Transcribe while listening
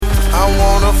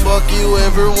fuck you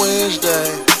every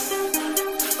Wednesday.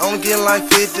 I'm getting like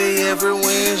 50 every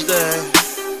Wednesday.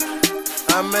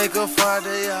 I make a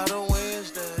Friday out of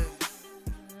Wednesday.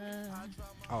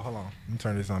 Oh, hold on. Let me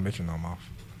turn this on metronome off.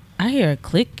 I hear a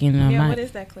click in the mic. What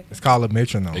is that click? It's called a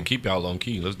metronome. And keep y'all on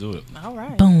key. Let's do it. All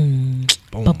right. Boom.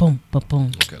 Boom. Boom. Boom.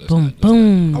 Boom. Okay, let's Boom. not-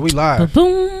 Boom. Are we live?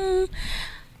 Boom.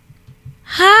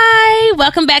 Hi.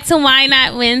 Welcome back to Why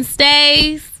Not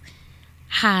Wednesdays.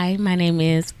 Hi, my name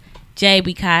is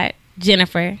JB Cott,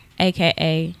 Jennifer,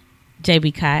 a.k.a.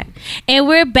 JB Cott. And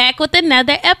we're back with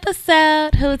another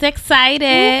episode. Who's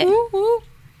excited?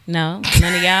 No,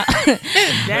 none of y'all.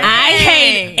 I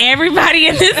hate everybody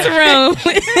in this room.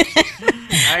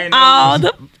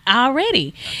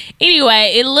 Already.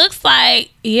 Anyway, it looks like,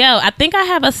 I think I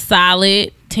have a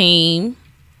solid team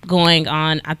going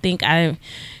on. I think I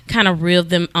kind of reeled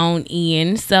them on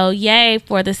in. So, yay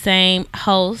for the same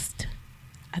host.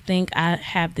 I think I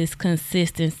have this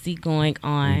consistency going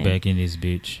on. We back in this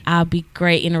bitch. I'll be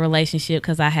great in a relationship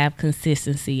because I have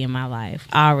consistency in my life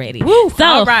already. Woo, so,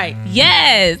 all right.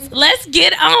 Yes, let's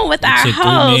get on with our Took 3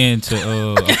 host. men to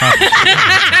accomplish.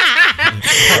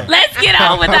 Let's get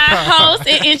on with our host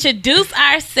and introduce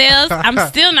ourselves. I'm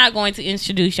still not going to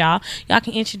introduce y'all. Y'all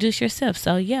can introduce yourself.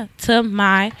 So, to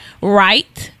my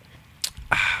right.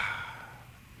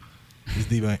 It's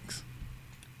D Banks.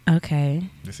 Okay.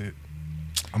 That's it.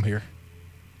 I'm here.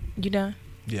 You done?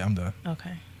 Yeah, I'm done.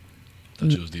 Okay.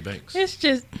 Thought you was D Banks. It's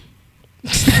just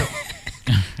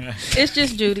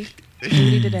Judy.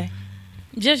 Judy today.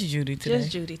 Just Judy today.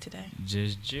 Just Judy today.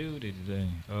 Just Judy today.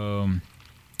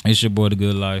 It's your boy, The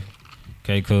Good Life,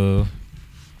 K Cub.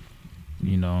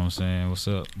 You know what I'm saying? What's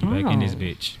up? Back in this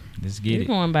bitch. Let's get You're it.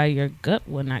 going by your gut.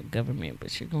 Well, not government,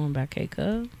 but you're going by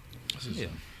K-Cub. Yeah.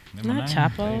 Not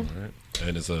Chapo. Right.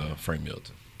 And it's Frank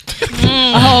Milton.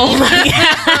 Oh, my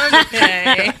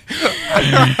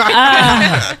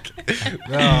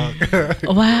God.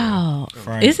 Wow.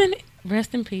 Frank. Isn't it?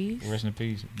 Rest in peace. Rest in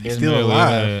peace. He's still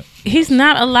alive. He's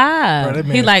not alive. Bro, that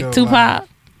He man's like still Tupac. alive.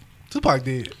 Tupac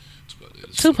dead.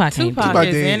 Tupac ain't Tupac Tupac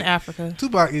is dead. in Africa.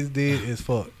 Tupac is dead as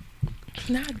fuck.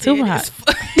 Not dead. Tupac.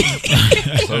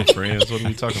 So, friends, what are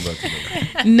we talking about today?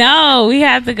 No, we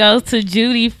have to go to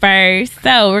Judy first.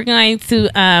 So we're going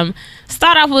to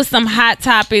start off with some hot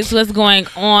topics. What's going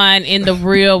on in the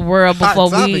real world Hot before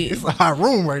topic. we? It's a hot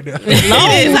room right there. It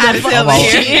is hot as hell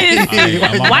in here.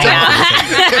 Why y'all hot?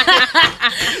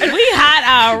 We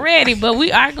hot already, but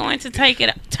we are going to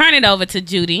turn it over to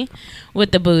Judy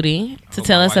with the booty to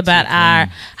tell us about our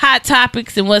hot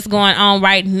topics and what's going on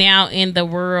right now in the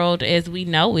world as we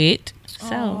know it.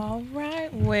 So, All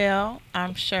right. Well,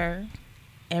 I'm sure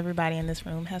everybody in this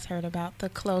room has heard about the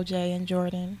Chloe J and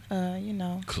Jordan.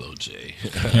 Chloe J.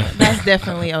 That's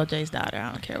definitely OJ's daughter.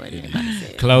 I don't care what anybody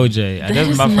says. Chloe J.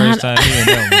 That's my not- first time hearing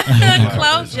that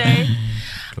Chloe J.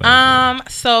 one.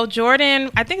 So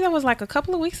Jordan, I think that was like a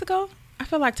couple of weeks ago. I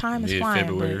feel like time is flying.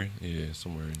 Mid-February. Yeah,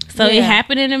 somewhere in there. so it Yeah.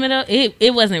 happened in the middle.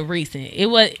 It wasn't recent. It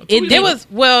was. It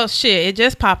was it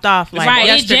just popped off like right.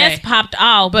 yesterday. It just popped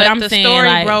off. But I'm the saying story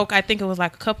like, broke. I think it was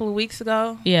like a couple of weeks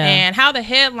ago. Yeah. And how the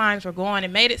headlines were going, it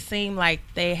made it seem like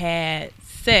they had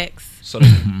sex. So,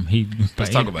 Let's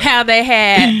talk about it. How they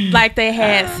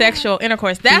had sexual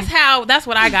intercourse. That's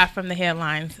what I got from the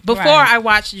headlines before Right. I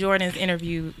watched Jordan's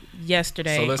interview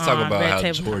yesterday. So let's talk on about Red how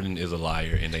Table Talk. Jordan is a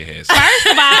liar and they had sex. First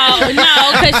of all,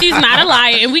 no, because she's not a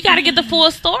liar, and we got to get the full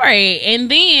story. And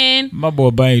then, My boy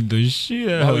banged the shit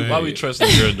out of Why we trust the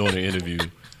girl doing the interview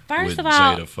first with of all,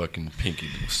 Jada fucking Pinkett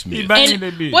He Smith? banged And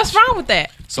that bitch. What's wrong with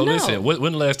that? So No. listen,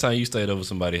 when the last time you stayed over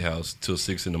somebody's house till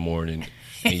 6 in the morning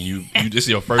and you this is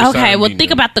your first time? okay, well, meeting think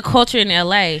them? about the culture in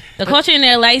LA. The culture in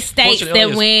LA states Culture in LA that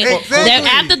is when Exactly.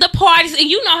 that after the parties, and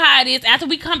you know how it is. After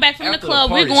we come back from After the the club,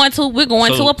 we're parties.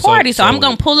 going to a party. So I'm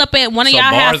gonna pull up at one of So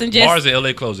y'all bars, house and just bars in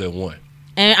LA close at 1.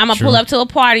 and I'm gonna True. pull up to a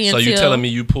party So until. you telling me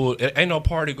you pulled? Ain't no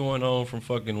party going on from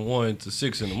fucking 1 to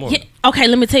 6 in the morning. Yeah, okay,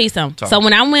 let me tell you something. Talk. So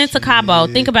when I went to Cabo,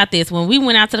 think about this. When we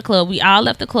went out to the club, we all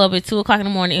left the club at 2:00 in the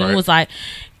morning, and Right. it was like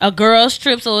a girls'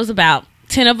 trip. So it was about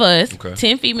 10 of us, Okay.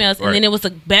 10 females, Right. and then it was a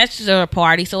bachelor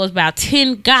party. So it was about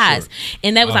 10 guys,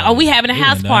 and they was like, Oh, "Oh, we having a yeah,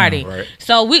 house nah. party." Right.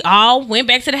 So we all went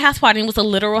back to the house party, and it was a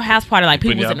literal house party. Like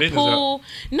Putting people was in y'all the business pool.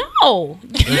 No,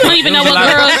 you don't even know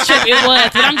what girls' trip it was.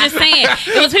 But I'm just saying,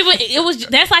 it was people. It was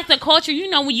that's like the culture. You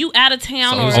know, when you out of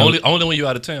town or Only when you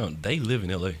out of town, they live in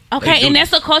LA. okay, and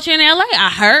that's the culture in LA. I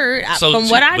heard So from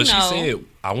she, what I but know. she said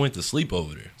I went to sleep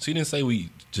over there. She didn't say we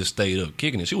just stayed up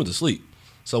kicking it. She went to sleep.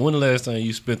 So when the last time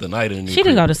you spent the night in the She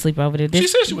didn't go to sleep over there. She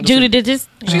said she went to Judy sleep. did this.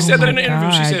 She said that in the my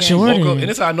interview. She God, said she woke Jordan. up, and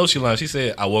this is how I know she lied. She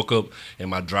said, I woke up and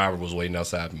my driver was waiting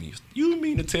outside for me. You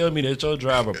mean to tell me that your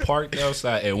driver parked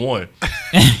outside at 1?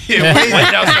 Waiting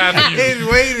outside for you.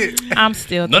 He waited. I'm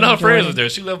still. None of her thinking friends Jordan. was there.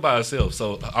 She left by herself.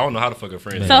 So I don't know how the fuck her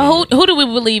friends. So who do we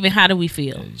believe and how do we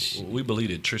feel? We believe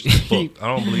that Tristan fucked. I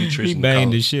don't believe He Tristan.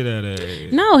 banged the Collins. shit out of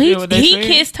her. No, he You know what they say?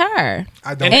 kissed her,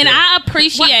 I don't. and care. I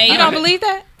appreciate. You don't believe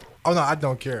that? Oh no, I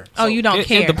don't care. Oh, you don't If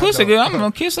care. the pussy good, I'm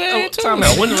gonna kiss her Oh, ass too. time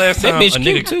out. When the last That time a bitch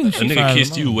cute, too. nigga, She a nigga fine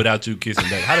kissed as you mother. without you kissing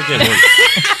back? How does that work?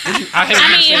 I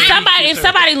mean, if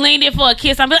somebody leaned in for a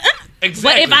kiss, I'm like,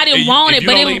 Exactly. But if I didn't If want if it, you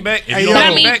but don't it, lean back, if Hey, you yo. don't but I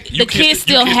lean mean, back, the you kiss kissed-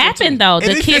 still you kissed him happened too. though. And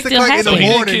The it's kiss 6 still o'clock in the So he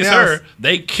happened. didn't kiss morning her.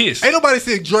 They kissed. Ain't nobody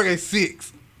said drunk at 6.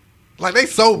 Like they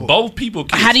sober. Both people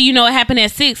kissed. How do you know it happened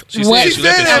at 6? She What? She She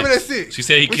left said it at happened at 6. 6. She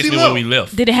said he When kissed she me when left. we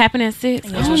left. Did it happen at 6?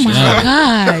 Oh she my said.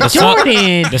 God, sun-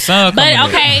 Jordan. The sun But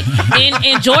coming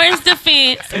okay, in Jordan's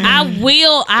defense, I'm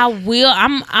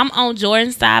on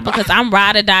Jordan's side because I'm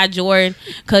ride or die Jordan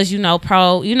because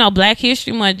Black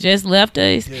History Month just left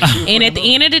us, and at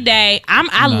the end of the day,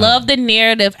 I love the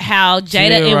narrative how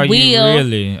Jada and You Will.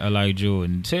 really are like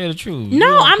Jordan. Tell the truth. No, You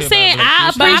don't I'm care saying about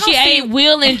I Black History. appreciate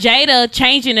Will and Jada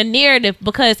changing the narrative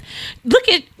because look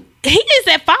at he is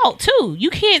at fault too. You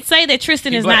can't say that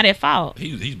Tristan He is black. not at fault.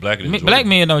 He's blacker than Me- Jordan. Black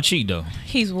men don't cheat though.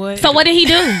 He's what? So what did he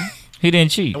do? He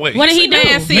didn't cheat. Wait, What did he do?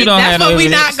 Man, see, You don't have that's no what we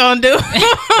evidence. not gonna do.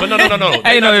 But no. They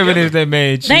Ain't no not evidence together. that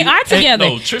man cheat. They are together.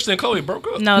 No, Tristan and Chloe broke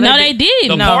up. no, No, they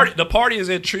did. The party is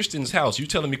at Tristan's house. You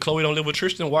telling me Chloe don't live with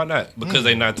Tristan? Why not? Because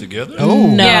they not together. Oh,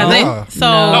 No. Yeah,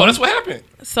 nah. No, that's what happened.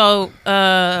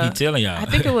 He telling y'all. I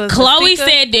think it was Chloe Asika.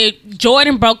 said that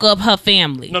Jordan broke up her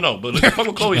family. No, but look at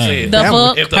what Chloe said. The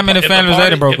fuck? How many families they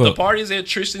done broke If the up? party's at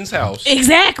Tristan's house,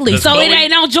 Exactly. Does So it Chloe-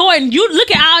 ain't on Jordan. You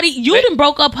look at all the you They- done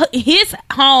broke up his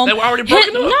home. They were already His-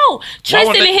 broken up. No, Why Tristan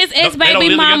won't they- and his they don't ex baby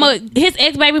live mama. together? His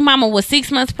ex baby mama was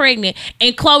 6 months pregnant,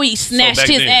 and Chloe so snatched back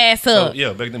his then- ass so, up.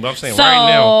 yeah, back then. But I'm saying So- right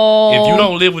now, if you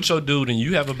don't live with your dude and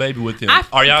you have a baby with him,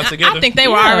 are y'all together? I think they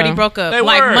were Yeah. already broke up They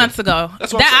like were. months ago.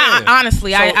 That's what I'm saying.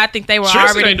 Honestly, So, I think they were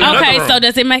Tristan already. ain't do nothing Okay, wrong. so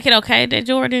does it make it okay that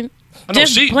Jordan? I know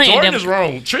playing Jordan devil- is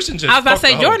wrong. Tristan just. I was about to fucked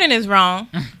say the hoe. Jordan is wrong,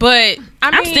 but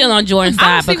I'm still on Jordan's I don't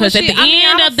side see because what at the she- I mean, I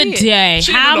end don't of the see it. day,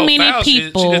 She didn't how do no many foul shit.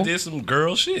 people? She just did some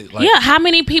girl shit. Like, Yeah, how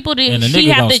many people did And the she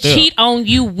nigga have gonna to step. cheat on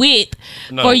you with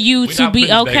no, for you we to not be putting this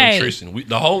back on okay? Tristan.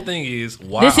 The whole thing is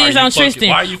why This are is you on fucking, Tristan.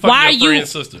 Why are you fucking Why your you-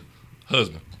 friend's sister,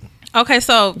 husband, Okay,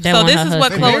 so They so want this her is what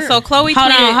husband. Chloe. So Chloe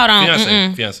Hold tweeted. on.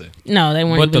 fiance, fiance? No, they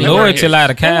weren't. But the even- Lord- loyalty lie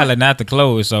to Kyle and not to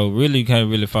Chloe, so really you can't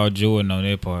really fault Jordan on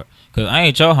that part. Cause I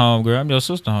ain't your homegirl, I'm your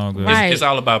sister homegirl. Right. It's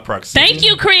all about proximity. Thank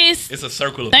you, Chris. It's a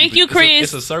circle of Thank people. you, Chris.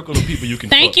 It's a circle of people you can.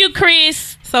 Thank fuck. you,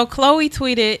 Chris. So Chloe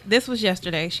tweeted. This was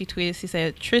yesterday. She tweeted. She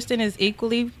said, "Tristan is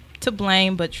equally to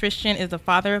blame, but Tristan is the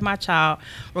father of my child.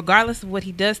 Regardless of what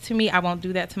he does to me, I won't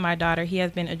do that to my daughter. He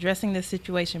has been addressing this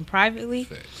situation privately.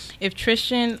 Facts. If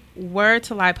Tristan were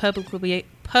to lie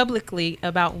publicly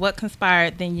about what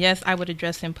conspired, then yes, I would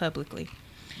address him publicly."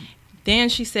 Then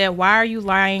she said, "Why are you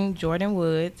lying, Jordan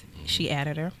Woods?" She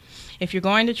added her. "If you're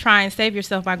going to try and save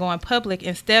yourself by going public,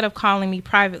 instead of calling me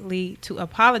privately to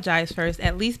apologize first,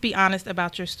 at least be honest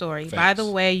about your story. By Facts. the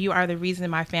way, you are the reason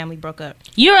my family broke up."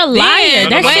 You're a liar. Then,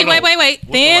 No, no, That's no, no. wait. What's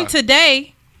the Then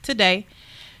lie? today,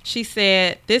 she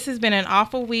said, "This has been an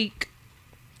awful week.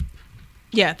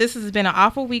 Yeah, this has been an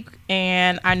awful week,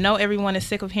 and I know everyone is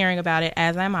sick of hearing about it,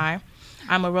 as am I.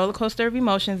 I'm a roller coaster of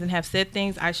emotions and have said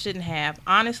things I shouldn't have.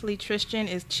 Honestly, Tristan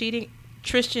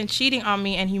cheating on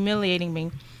me and humiliating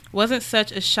me wasn't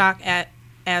such a shock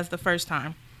as the first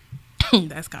time."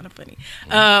 That's kind of funny.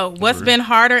 What's been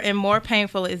harder and more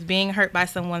painful is being hurt by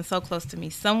someone so close to me,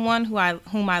 someone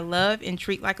whom I love and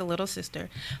treat like a little sister.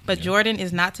 But Jordan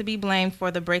is not to be blamed for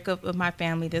the breakup of my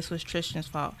family. This was Tristan's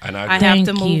fault. And I I agree. have to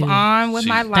Thank move you. on with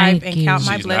my She's- life Thank and you. count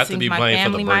my She's not to blessings, be my blamed for the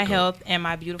family, my breakup. health, and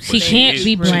my beautiful She baby. can't is-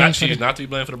 be blamed She's for the- not to be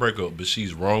blamed for the breakup, but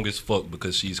she's wrong as fuck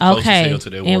because she's close Okay, as hell to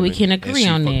that and woman. we can agree she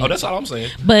on fuck- that. Oh, that's all I'm saying.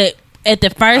 But at the I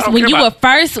first, don't when care you about- were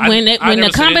first, I when never the said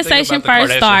anything conversation about the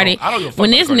first Kardashian started, home. I don't give a fuck when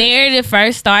about this the Kardashians. narrative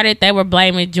first started, they were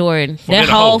blaming Jordan. For being That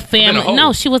a hoe. whole For being a family. hoe.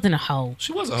 No, she wasn't a hoe.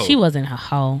 She was a hoe. She wasn't a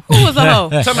hoe. Who was a hoe?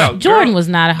 Talking about Jordan was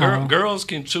not a hoe. Girls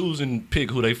can choose and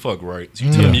pick who they fuck, right? So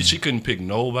you telling me she couldn't pick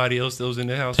nobody else that was in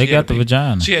the house? Take She had out to the pick-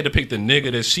 vagina. She had to pick the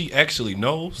nigga that she actually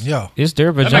knows. Yeah. It's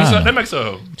their That makes her, vagina. that makes her a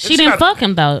hoe. She It's didn't not- fuck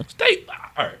him though. They,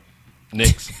 all right.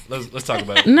 Next, let's talk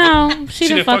about it. No, she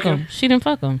didn't fuck fuck him. She didn't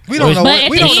fuck him. We don't know. But at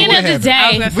we the don't know end what of the happened. day, I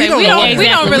was gonna say, We don't know what we don't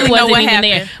Exactly. really know wasn't what even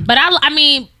happened. there. But I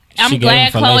mean, I'm She gave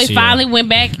glad him Chloe fellatio. finally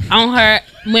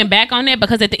went back on that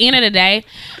because at the end of the day,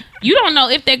 you don't know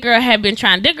if that girl had been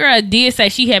trying. That girl did say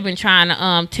she had been trying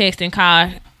to text and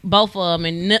call both of them,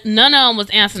 and none of them was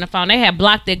answering the phone. They had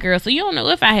blocked that girl, so you don't know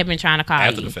if I had been trying to call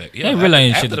After you. the fact, They really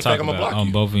ain't after shit to the talk fact, I'ma about block on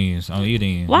you. both ends, on either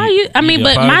end. Why you? I mean,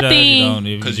 but my thing,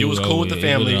 Because you was cool with the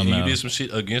family, and you did some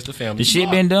shit against the family. The shit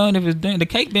been done. If it's done, the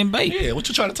cake been baked. Yeah, what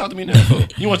you trying to talk to me now for?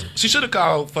 She should have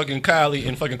called fucking Kylie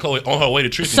and fucking Chloe on her way to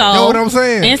Tristan. so Know what I'm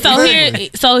saying? And so Exactly. here,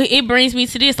 so it brings me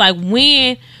to this: like,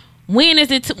 when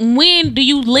is it? When do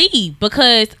you leave?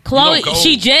 Because Chloe, don't go.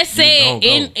 she just You said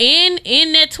don't go.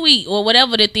 in that tweet or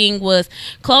whatever the thing was.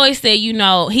 Chloe said,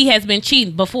 he has been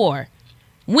cheating before.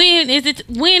 When is it?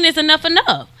 When is enough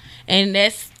enough? And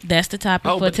that's the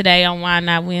topic Oh, for but- today on Why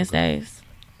Not Wednesdays.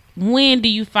 When do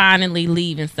you finally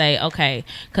leave and say, okay,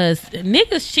 because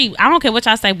niggas cheat. I don't care what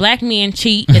y'all say. Black men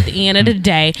cheat at the end of the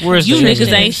day. Where's you the niggas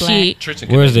evidence? ain't shit. Tristan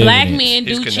Where's the Black evidence? men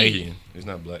It's do cheat. Canadian. It's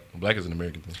not black. Black is an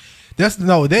American thing. That's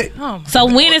that. Oh, So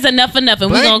when is enough enough? And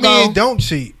we Black gonna men go. don't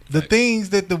cheat. The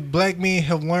things that the black men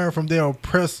have learned from their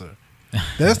oppressor.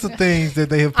 That's the things that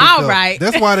they have picked All up. right.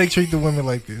 That's why they treat the women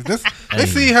like this. They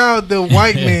see how the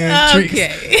white man treats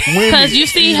women. Because you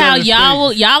see in how other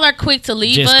y'all states. are quick to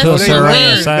leave Just us. cuss They her learn-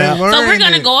 ass they out. learn So we're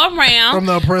gonna it go around. from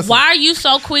the oppressor. Why are you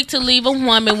so quick to leave a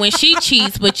woman when she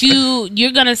cheats, but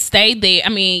you're gonna stay there? I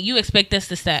mean, you expect us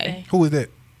to stay. Who is that?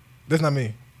 That's not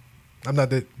me. I'm not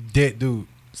that dead dude.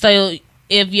 So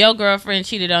if your girlfriend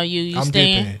cheated on you, I'm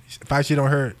staying? dipping. If I cheat on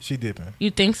her, she dipping.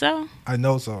 You think so? I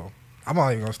know so. I'm not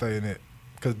even gonna stay in it.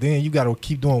 Cause then you gotta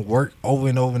keep doing work over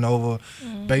and over and over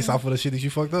based off of the shit that you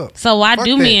fucked up. So why Fuck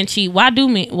do that. men cheat? Why do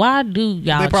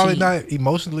y'all They probably cheat? not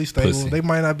emotionally stable. Pussy. They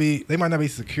might not be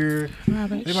secure.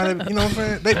 They might not, you know what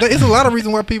I'm saying? It's a lot of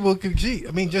reasons why people can cheat.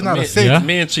 I mean, just not a sex. Yeah.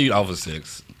 Men cheat off of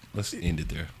sex. Let's end it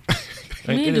there.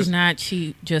 Men It do is- not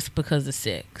cheat just because of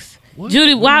sex. What?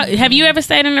 Judy, why have you ever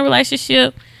stayed in a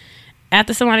relationship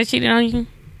after somebody cheated on you?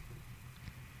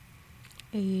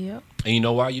 Yep. And you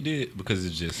know why you did? Because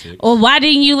it's just sex. Or why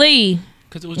didn't you leave?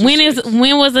 Because it was just sex.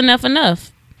 When was enough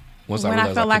enough? Once When I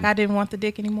realized felt like I couldn't- didn't want the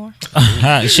dick anymore.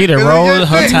 She done rolled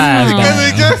her ties Because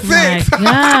it's down. just sex. My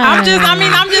God.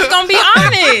 I'm just gonna be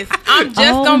honest. I'm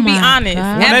just Oh gonna be my honest.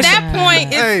 God. At that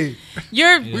point, it's, Hey,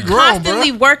 you're grown,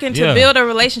 constantly bruh. working to Yeah. build a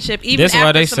relationship, even That's why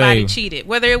after they somebody say- cheated,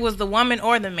 whether it was the woman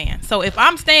or the man. So if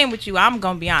I'm staying with you, I'm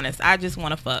gonna be honest. I just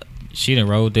want to fuck. She done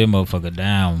rolled that motherfucker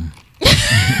down.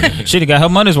 She done got her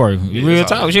money's worth. Real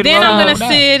talk. She done Then rolled I'm her gonna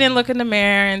down. sit and look in the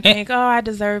mirror and Eh. think, oh, I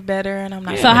deserve better, and I'm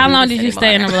not. So gonna how do long this did you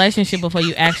stay in a anymore. relationship before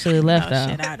you actually left Oh though?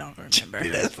 shit, I don't remember.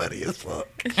 that's funny as fuck.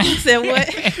 You said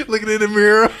what? Looking in the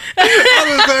mirror,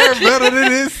 I deserve better than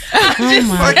this. Oh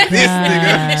my Fuck this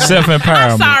nigga. God.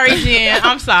 Self-empowerment. I'm sorry, Jen.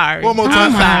 I'm sorry. One more Oh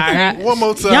time. my God. One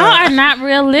more time. Y'all are not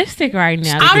realistic right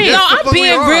now. I'm, Chris, no, Yes, the I'm fuck being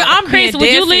we are. real. I'm Chris, being would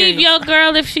dead you leave serious. your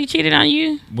girl if she cheated on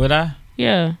you? Would I?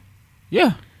 Yeah.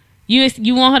 Yeah.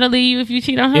 You want her to leave you if you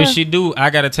cheat on her? If she do, I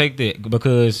gotta take that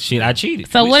because shit, I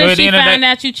cheated. so what at if the she end of the found day-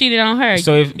 out you cheated on her?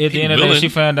 So if at the end of the day willing. she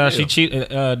found out she Yeah. cheated,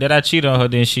 that I cheated on her,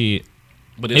 then she.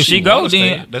 But If she go, wanna stay,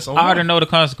 then that's on I already her. know the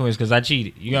consequence because I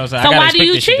cheated. You know what I'm saying? So I gotta why do expect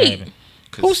you this shit to cheat? happen.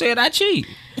 Who said I cheat?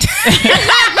 He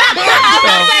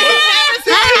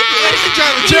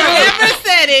never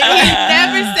said it. He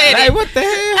never said Hey, it. what the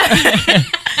hell?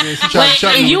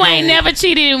 But you ain't never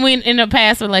cheated in a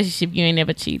past relationship. You ain't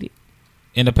never cheated.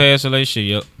 In the past relationship,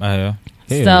 yep, I have.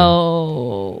 Hell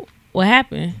So what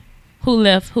happened? Who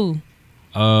left who?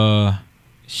 yeah.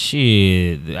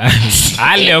 Shit,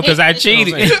 I left because I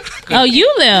cheated. Oh, you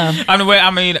left. Shit.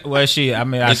 I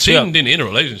The still. cheating didn't end a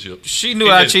relationship. She knew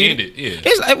It I just cheated. ended, yeah.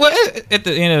 It's like, well, at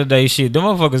the end of the day, shit, the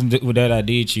motherfuckers that I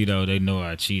did cheat on, they know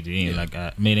I cheated. Ain't like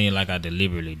I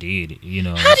deliberately did it. You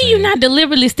know? How do you not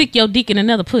deliberately stick your dick in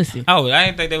another pussy? Oh, I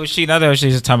didn't think they was cheating. I thought she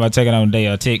was just talking about taking on a day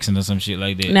or texting or some shit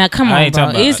like that. Now come I on, ain't bro.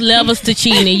 talking about- It's levels to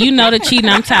cheating. You know the cheating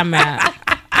I'm talking about.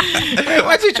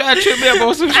 Why you trying to trip me up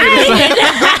on some shit?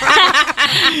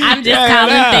 I'm just Yeah,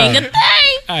 calling yeah. thing a thing.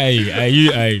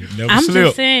 Hey, never I'm slip.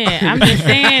 just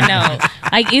saying though.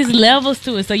 Like it's levels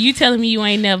to it. So you telling me you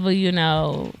ain't never,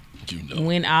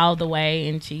 went all the way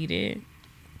and cheated?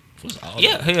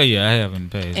 Yeah, hell yeah, I have in the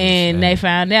past. And they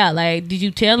found out. Like, did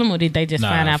you tell them or did they just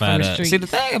find out from the street? See, the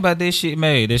thing about this shit,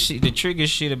 man, the trigger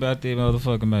shit about that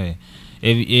motherfucker, man.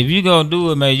 If you gonna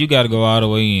do it, man, you gotta go all the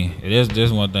way in.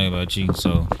 That's one thing about cheating.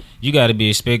 So you gotta be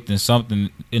expecting something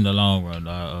in the long run,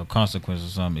 a consequence or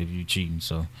something if you cheating.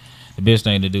 So the best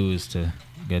thing to do is to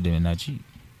goddamn not cheat.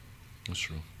 That's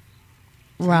true.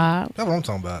 Rob. That's what I'm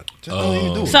talking about. Just don't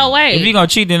even do it. So wait. If you gonna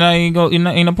cheat, then ain't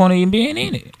no point in you being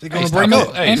in it. They're gonna Hey, break stop.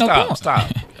 up. Hey, Ain't no stop, point.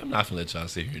 stop. I'm not gonna let y'all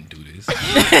sit here and do this.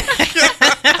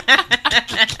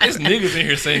 There's niggas in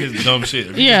here saying this dumb shit.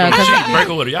 If you Yeah, just 'cause- gonna cheat, break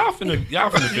a letter. Y'all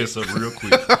finna fess up real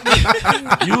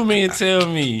quick. You mean tell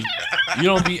me You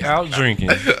don't be out drinking.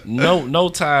 No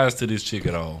ties to this chick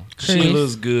at all. She Chris.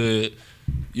 looks good.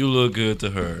 You look good to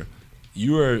her.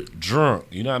 You are drunk.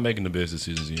 You're not making the best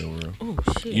decisions in your world. Oh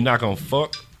shit. You're not gonna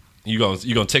fuck. You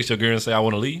gonna text your girl and say I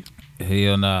want to leave.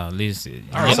 Hell nah. Listen.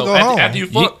 All right, so go home.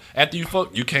 after you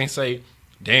fuck, you can't say,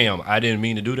 "Damn, I didn't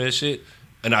mean to do that shit,"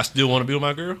 and I still want to be with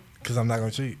my girl. Because I'm not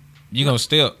gonna cheat. You gonna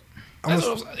step. I'm That's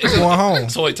what I'm saying. going home.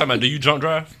 So wait, talking about, do you drunk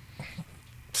drive?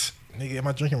 Nigga, am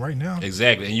I drinking right now?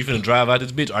 Exactly. And you finna drive out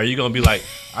this bitch. Are you gonna be like,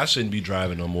 I shouldn't be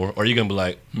driving no more? Or are you gonna be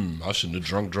like, I shouldn't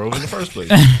have drove in the first place?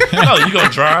 No, you gonna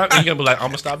drive and you gonna be like, I'm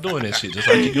gonna stop doing that shit. Just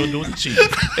like you gonna do with the cheating.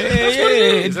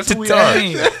 Yeah, That's who we are.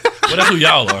 Well, that's who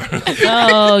y'all are.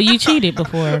 Oh, you cheated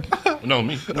before. No,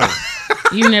 me. No.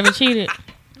 You never cheated.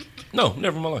 No,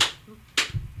 never in my life.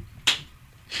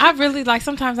 I really like.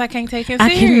 Sometimes I can't take him I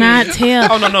serious. cannot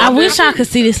tell. Oh, no, I wish I could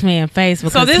see this man's face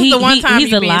because So this is the one time he's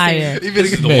you a being liar. serious.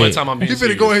 This is the one time I'm being He finna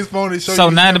serious. go on his phone and show So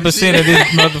you. 90% of this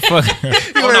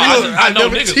motherfucker. Oh, no, I know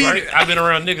never niggas, cheated. right? I've been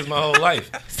around niggas my whole life.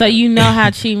 So you know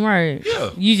how cheating works. Yeah.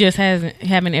 You just haven't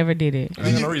ever did it. I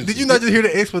ain't got no reason Did to. you not just hear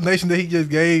the explanation that he just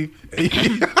gave? But, It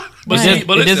see, doesn't-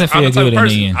 but it listen, doesn't feel I'm the type good of in the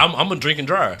person. end. I'm a drink and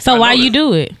drive. So I why know you that.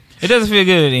 do it? It doesn't feel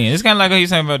good at the end. It's kind of like how you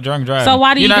saying about drunk driving. So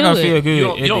why do You're you not do gonna it? feel good. You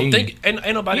don't, at you don't the think, end.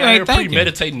 ain't nobody You out ain't here thinking.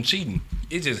 premeditating cheating.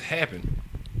 It just happened.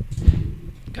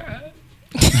 God.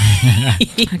 I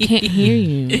can't hear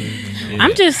you.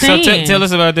 I'm just So saying. tell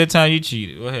us about that time you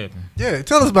cheated. What happened? Yeah,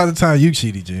 tell us about the time you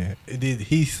cheated, Jen. Did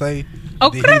he say?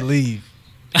 Okay. Did he leave?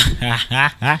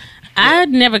 I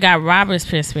never got Robert's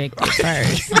perspective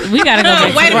first. We gotta go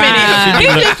back Wait to a minute. Rob.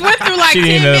 He just went through like She 10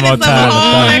 need a little more minutes of a time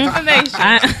to whole think.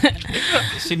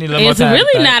 explanation. She need a little more It's time to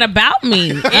really think. not about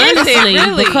me, honestly,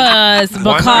 Really? because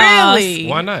Really?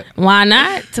 Why not? why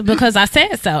not? Because I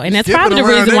said so, and that's Skipping probably the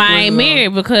around reason that why I ain't question,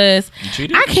 married. Because You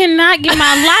cheated? I cannot get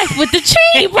my life with the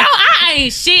cheat, bro. I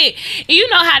ain't shit. And you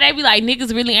know how they be like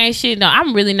niggas really ain't shit. No,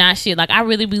 I'm really not shit. Like I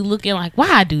really be looking like why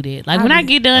I do that. Like when I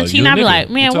get done Oh, cheating, you a I be nigga. like,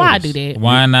 man, You why I told do us. that?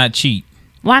 Why not cheat?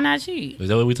 Why not cheat? Is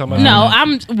that what we talking about?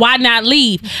 No, why not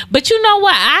leave? But you know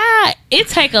what? It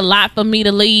take a lot for me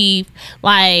to leave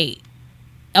like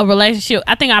a relationship.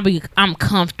 I think I'm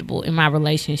comfortable in my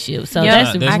relationship. So Yeah,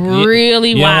 that's That's-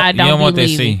 really you why I you don't don't want be that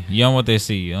leaving. see. You don't want that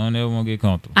see. You don't ever want to get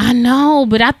comfortable. I know,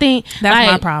 but I think That's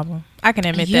like, my problem. I can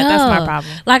admit that. That's my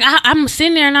problem. Like I'm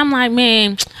sitting there and I'm like,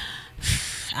 man,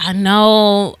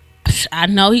 I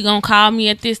know he gonna call me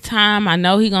at this time. I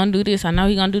know he gonna do this. I know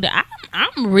he gonna do that.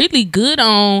 I'm really good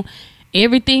on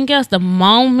everything else. The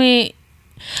moment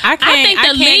I think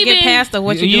can't the get leaving- past the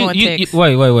what you doing text.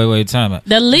 Wait. Time out.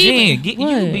 the leaving, Jen, you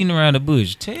what? beating around the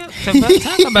bush. Talk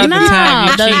about Nah, the time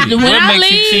you the- cheated. when What I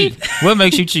makes you leave- cheat? What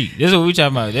makes you cheat? This is what we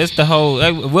talking about. That's the whole.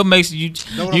 What makes you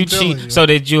what you I'm telling cheat you. so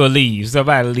that you'll leave?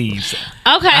 Somebody leaves.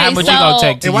 Okay, How much so you gonna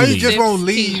take to And why you leave? just won't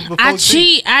leave before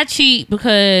I cheat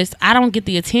because I don't get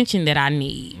the attention that I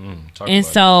need. Talk And about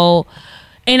it. so,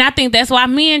 and I think that's why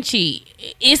men cheat.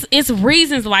 It's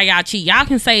reasons why y'all cheat. Y'all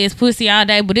can say it's pussy all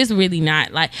day, but it's really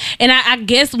not. Like, and I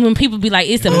guess when people be like,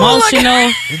 it's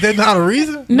emotional. Is that not a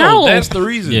reason? No, that's the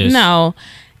reason. Yes. no.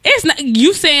 It's not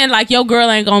you saying like your girl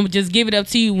ain't gonna just give it up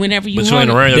to you whenever you But you want ain't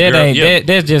it. around your That girl. ain't Yeah.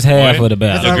 that's just half Boy, of the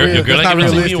battle. That's not Your girl That's ain't not giving it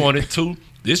to me. realistic. You want it too.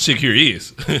 This chick here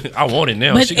is. I want it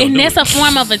now. But She gonna and do that's it. a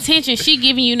form of attention. She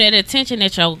giving you that attention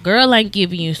that your girl ain't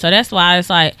giving you. So that's why it's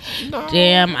like,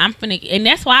 damn, I'm finna. And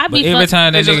that's why I But be every fuck-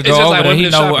 time that It's just- nigga it's go just over like there,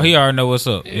 women shopping. he already know what's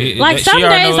up. Like She some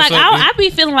already know days, like what's up. I be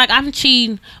feeling like I'm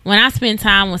cheating when I spend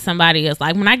time with somebody else.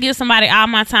 Like when I give somebody all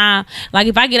my time, like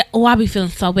if I get, I be feeling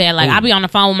so bad. Like I be on the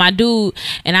phone with my dude,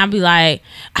 and I be like,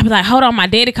 hold on, my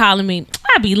daddy calling me.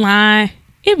 I be lying.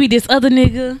 It be this other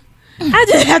nigga. I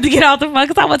just have to get off the phone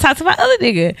because I want to talk to my other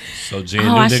nigga. So Jen,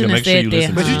 Oh, I new nigga, shouldn't make have sure you said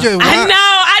listen. that. But you just I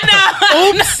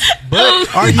know.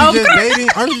 But aren't you just dating?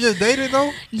 Aren't you just dating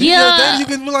though? You Yeah. just dating, you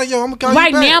can be like, yo, I'm gonna call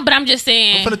Right you back. now, but I'm just I'm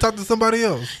saying. gonna talk to somebody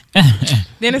else.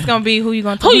 Then it's gonna be who you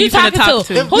gonna Who you finna talking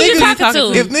to? If Who you niggas-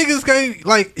 talking to? If niggas can't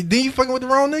like, then you fucking with the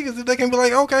wrong niggas. If they can be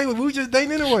like, okay, well, we just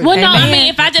dating anyway. Well, no, I Amen.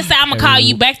 mean, if I just say I'm gonna call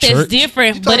you back, that's Church.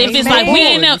 different. You But if talking it's to like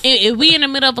boys. if we in the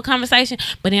middle of a conversation,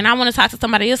 but then I want to talk to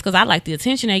somebody else because I like the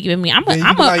attention they giving me. I'm Then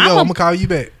you be like, yo, I'm gonna call you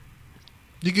back.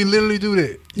 You can literally do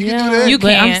that. You can do that. You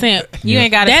But I'm can. saying You ain't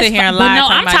gotta that's sit here and but lie. no,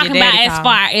 I'm talking your about daddy as call.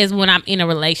 far as when I'm in a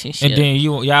relationship. And then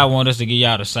y'all want us to give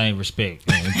y'all the same respect.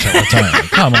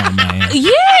 Come on, man.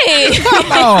 Yeah.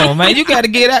 Come on, man. You gotta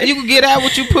get out. You can get out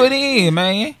what you put in,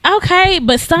 man. Okay,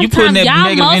 but putting sometimes that y'all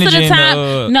negative most of energy the in the,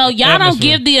 time, no, y'all don't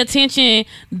atmosphere. give the attention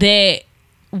that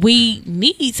we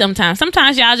need.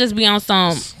 Sometimes y'all just be on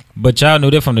some. But y'all knew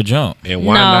that from the jump. And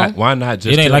why No. not? Why not just?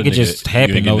 It ain't tell like a it nigga just you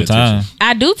happened ain't over getting time. attention?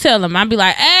 I do tell them. I be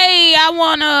like, hey,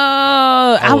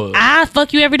 I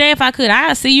fuck you every day if I could.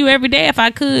 I see you every day if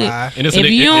I could. And it's a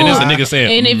nigga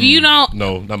saying, and if you don't,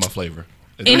 no, not my flavor.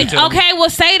 Okay, well,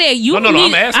 say that. You No,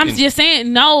 I'm asking. I'm just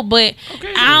saying no, but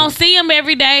Okay, I don't see him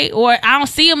every day, or I don't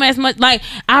see him as much. Like,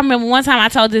 I remember one time I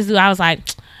told this dude, I was like,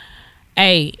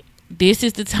 "Hey, this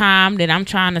is the time that I'm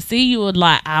trying to see you a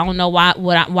lot. I don't know why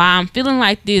I'm feeling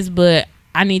like this, but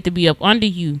I need to be up under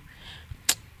you."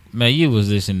 Man, you was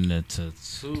listening to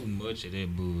too much of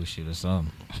that bullshit or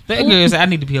something. That girl said, I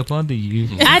need to be up under you.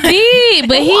 I did,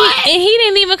 but he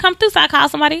didn't even come through, so I called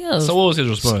somebody else. So what was his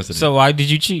response to that? So why did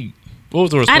you cheat? What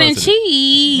was the response? I didn't to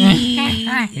cheat.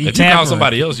 If you call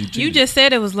somebody else, you cheat. You just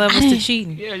said it was levels to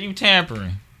cheating. Yeah, you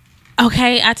tampering.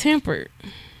 Okay, I tempered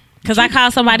because I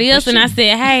called somebody else and I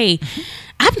said, "Hey,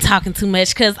 I'm talking too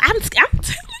much because I'm telling too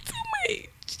much."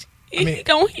 He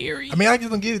gonna hear you. I mean, I just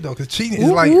don't get it though, because cheating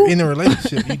is like in a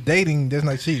relationship. You dating, that's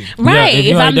not cheating. Right, if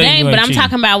you if ain't I'm dating, dating, you but ain't I'm cheating.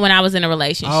 talking about when I was in a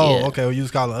relationship. Oh, okay. Well, you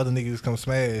was calling other niggas come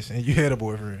smash, and you had a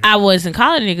boyfriend. I wasn't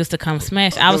calling niggas to come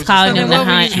smash. I was was calling just them to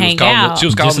saying, hang out. She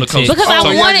was calling them to come. Because I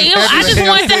so wanted, you I just had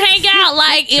wanted to sex. hang out.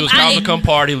 Like She if was calling to come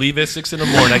party, leave at 6 a.m.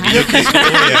 I give you a kiss on the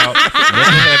way out. Nothing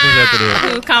happens after that.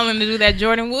 He was calling to do that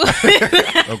Jordan Wood.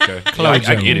 Okay,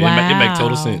 I get it. It makes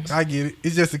total Wow. sense. I get it.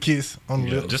 It's just a kiss on the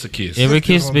Yeah, lips. just a kiss. Every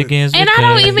kiss begins with And I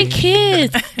don't kiss. even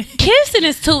kiss. Kissing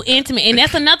is too intimate, and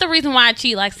that's another reason why I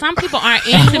cheat. Like some people aren't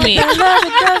intimate.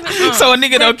 So a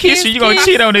nigga don't kiss you, you gonna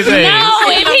cheat on his ass. No,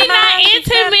 if he not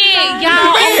intimate,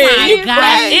 y'all. Oh my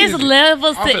god, it's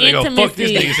levels I'm to finna go fuck this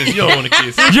nigga intimacy. since you don't want to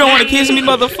kiss. You don't want to kiss me,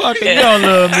 motherfucker. You don't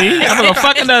love me. I'm gonna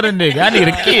fuck another nigga. I need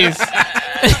a kiss.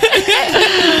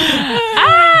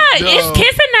 Is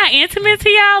kissing not intimate to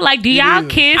y'all? Like, do y'all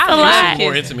is. kiss I a love lot?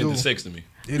 More intimate than sex to me.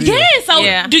 It is. Yeah. So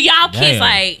Yeah. do y'all kiss Damn.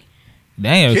 like?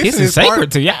 Damn, Kissing kissing is sacred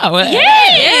part- to y'all.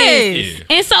 Yes.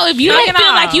 Yeah. And so if you Knock don't it feel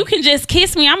off. like you can just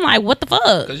kiss me, I'm like, what the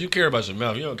fuck? Because you care about your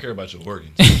mouth. You don't care about your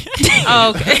organs.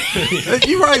 Oh, okay.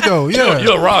 You right though. Yeah.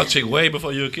 You're a raw chick way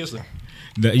before you a kisser.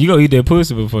 You gonna eat that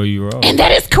pussy before you roll. And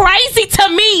that is crazy to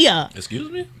me.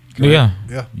 Excuse me? Yeah.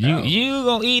 Yeah. You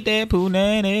gonna eat that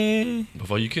punani.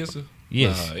 Before you kiss her?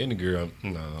 Yes. Nah, any girl,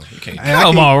 no, you can't. And I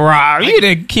Come can't- on, Rob. You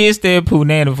done kissed that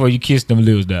punani before you kissed them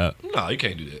lips, dog. No, you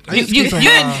can't do that. I used to kiss them,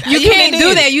 You can't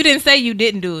do that. You didn't say you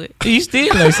didn't do it. You still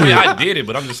like I mean, shit. I did it,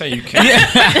 but I'm just saying you can't.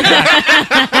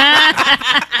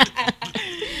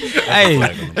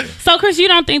 Hey, So Chris, you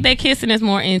don't think that kissing is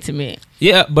more intimate?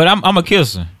 yeah, but I'm a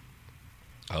kisser.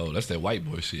 Oh, that's that white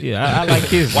boy shit. Yeah, I like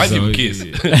kissing. White so people it- kiss.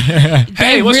 yeah.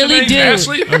 Hey, what's really your name? do.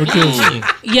 Ashley? I'm a kisser.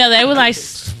 Yeah, they were like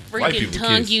White freaking people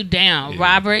tongue kiss. you down. Yeah.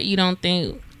 Robert, you don't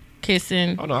think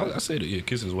kissing? Oh, no, I said it. Yeah,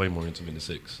 kissing is way more intimate than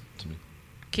sex to me.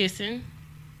 Kissing.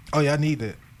 Oh yeah, I need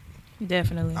that.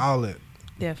 Definitely. All that.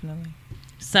 Definitely.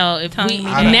 So if Tongue we me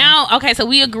down. now, okay, so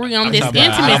we agree on this talking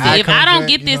about intimacy. eye If I don't contact,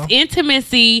 get you this know?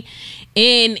 intimacy,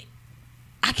 and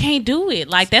I can't do it.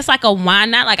 Like that's like a why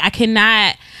not? Like I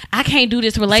can't do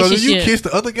this So relationship. did you kiss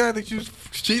the other guy that you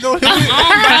cheated on him? Bro,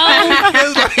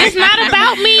 It's like- it's not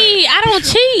about me. I don't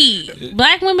cheat.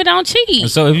 Black women don't cheat.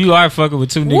 So if you are fucking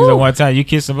with two niggas Woo. at one time, you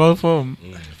kissing both of them?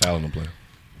 Fouling the plan.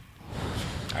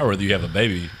 I'd rather you have a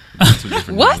baby than two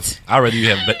different What? niggas. I'd rather you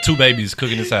have two babies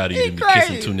cooking inside of you than be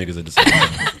kissing two niggas at the same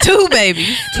time. 2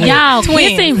 babies. Y'all, Twins.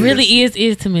 kissing really is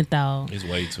intimate though. It's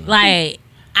way too much. Like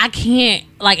I can't.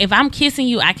 Like if I'm kissing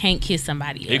you, I can't kiss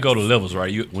somebody else. It go to levels,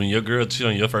 right? You when your girl cheat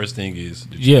on, your first thing is,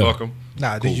 did you Yeah. fuck him?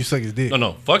 Nah, did you suck his dick?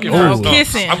 No, fucking No, first. No.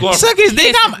 kissing. I'm going Suck his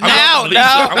dick. I'm out, I'm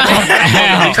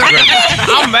dog. going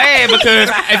I'm mad because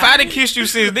if I didn't kiss you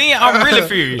since then, I'm really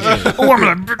furious. Oh,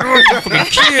 I'm gonna fucking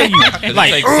kill you.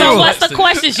 Like, So ugh. what's the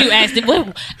questions you asked?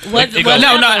 What? It goes,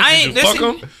 No, I ain't. Did you fuck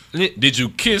listen- him? Did you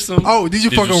kiss him? Oh, did you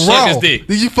fuck him suck raw? his dick?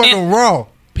 Did you fuck him raw?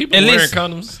 People And wearing listen,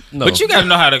 condoms? No. But you gotta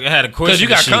know how to question. Because you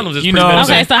got the shit. condoms, it's You pretty know what I'm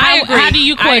bad. saying? Okay, so how do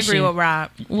you I question? agree with Rob.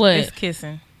 What? It's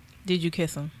kissing. Did you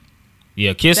kiss him?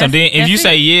 Yeah, kiss him. Then That's- if you that's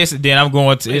say yes, then I'm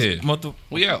going to. Yeah. It's mother-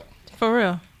 We out. For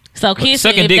real. So kissing.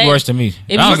 sucking if dick they- worse than me. I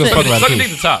if don't you give a say- fuck about Sucking kiss.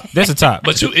 dick the top. That's the top.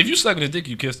 But if you sucking his dick,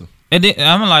 you kissed him. And then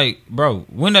I'm like, bro,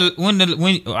 when I want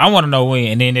to know when,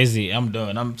 and then that's it. I'm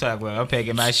done. I'm talking about. I'm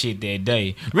packing my shit that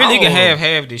day. Really, you can have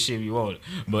half this shit if you want,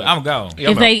 but I'm gone.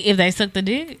 Yeah, I'm if they suck the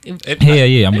dick, if- Hell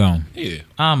yeah, I'm gone. Yeah.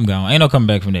 I'm gone. Ain't no coming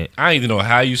back from that. I don't even know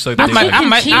how you suck I dick. might- Like, I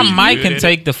might- I might Good can at it.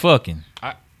 take the fucking.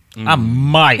 I- I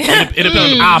might. It depends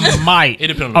on the I might. It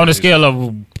depends on the scale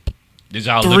of Did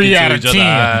y'all look 3 into out of each other's 10.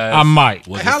 eyes? I might.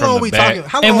 Was it How from long the we back? talking?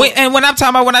 How long? And when I'm talking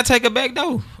about when I take it back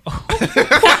though, you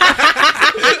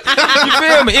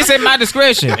feel me? It's at my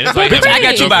discretion. it's like- Bitch, I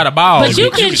got you by the balls. but you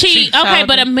you can can cheat. cheat. Okay,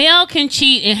 but a male can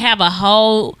cheat and have a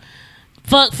whole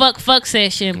fuck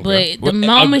session. But the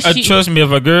moment she trust me,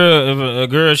 if a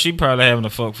girl, she probably having a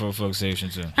fuck session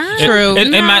too. True.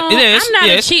 I'm not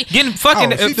a cheat. Getting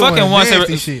Fucking once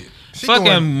shit.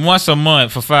 Fucking once a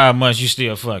month for 5 months, you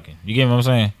still fucking. You get what I'm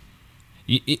saying?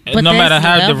 But no matter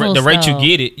how levels, the rate though. you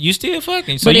get it, you still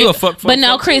fucking. So But you it- a fuck. But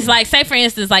no, fuck, Chris, like say for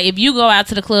instance, like if you go out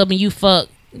to the club and you fuck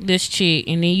this chick,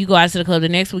 and then you go out to the club the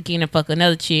next weekend and fuck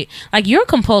another chick, like you're a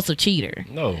compulsive cheater.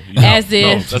 No, As no,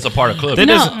 if- that's a part of club. That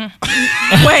No,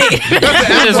 Wait.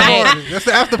 That's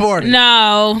the after party.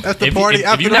 no. That's the If party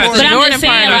after you're the not, party. But I'm Jordan just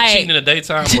saying, part, not like, cheating in the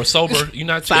daytime or sober, you're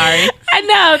not cheating. Sorry. I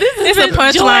know this is It's a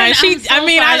punchline.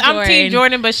 Jordan, I'm Team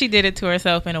Jordan, but she did it to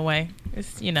herself in a way.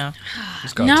 It's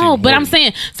It's called No, team but I'm Morton.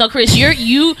 saying, so Chris,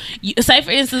 you say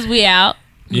for instance we out.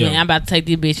 Yeah. Man, I'm about to take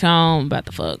this bitch home. I'm about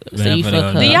to fuck her. So Man, you but,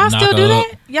 fuck Do her. y'all Knock still do her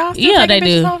that? Y'all still Yeah, taking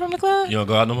they bitches do. home from the club? You don't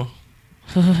go out no more.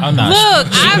 I'm not. Look,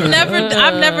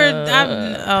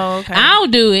 oh, okay. I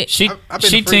don't do it. She I've been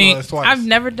she to free team. ones twice. I've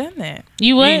never done that. You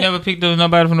You what? ain't never picked up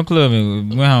nobody from the club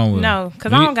and went home with. No,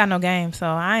 because I don't got no game, so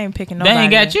I ain't picking They nobody.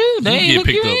 ain't got you. They You ain't get hook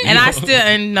picked you up. in. And I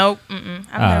still, nope. I've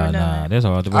never done that. That's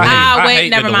hard to I believe. Ah, wait, hate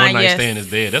never that mind, The one night yes. stand is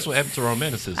dead. That's what happened to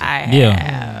romanticism.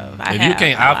 Yeah. If you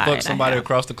can't outfuck somebody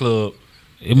across the club,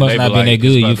 It must They not be been like, that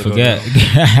good. it's You about to go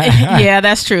forgot. Yeah,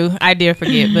 that's true. I did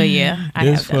forget, but yeah, I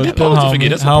That's have done fucked that. up, supposed to homie. forget.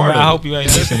 That's a Homie, part of I it. hope you ain't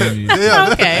listening to me. Yeah,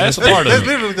 Okay. That's a part of That's it.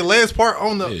 literally the last part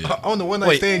on Yeah. the one night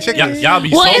wait, stand y'all, checklist. y'all be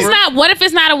Well, sober. it's not. What if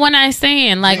it's not a one night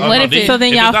stand? Like, Oh, what no, if it? So then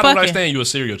if y'all it's not a one night fucking. stand, you're a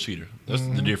serial cheater. That's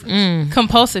the difference.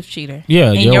 Compulsive cheater.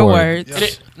 Yeah, in your words. Yeah.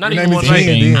 Not Your even name one is night.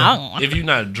 Jen, then. Oh. If you're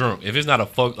not drunk, if it's not a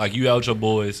fuck, like you out with your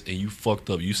boys and you fucked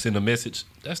up, you send a message.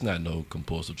 That's not no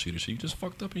compulsive cheater. So you just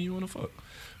fucked up and you want to fuck.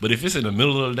 But if it's in the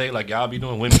middle of the day, like y'all be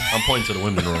doing, women, I'm pointing to the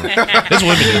women room. It's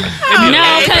women.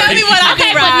 No, Tell me what I okay,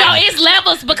 do, but Rob. no, it's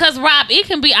levels because Rob, it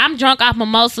can be I'm drunk off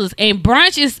mimosas and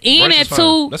brunch is in Brunch it is fine.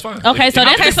 too. That's fine. Okay, If- so if-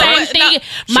 that's okay, the so same what- thing.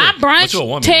 no, My sure, but you're a brunch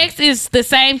woman, text is the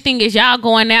same thing as y'all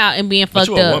going out and being But fucked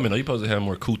you're a up. woman, though. You're supposed to have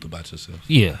more couth about yourself.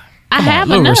 Yeah. I Come on, have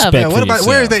little enough. respect. Yeah, what for about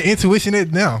where is yourself. that intuition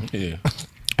at now? Yeah.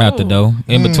 Out the door,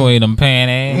 in between them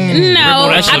panties. No,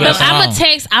 That shit got some I'm on.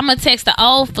 gonna text the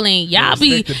old fling.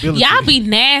 Respectability. Y'all be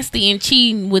nasty and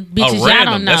cheating with bitches y'all random.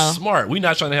 don't know. That's smart. We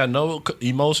not trying to have no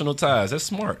emotional ties. That's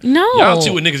smart. No. Y'all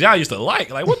cheat with niggas y'all used to like.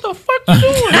 Like, what the fuck you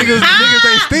doing?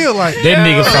 niggas ain't still like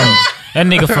That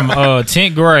nigga from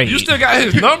 10th grade. You still got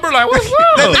his number? Like, what's up?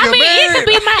 I mean, it could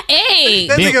be my That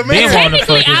ex. nigga Ben man. wanna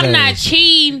Technically, fuck his I'm not ass.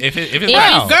 cheating. If it's If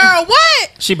not, Girl, what?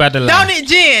 She about to lie. Don't it,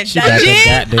 Jen? She about to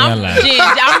Jen, goddamn lie. Jen,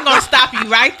 I'm gonna stop you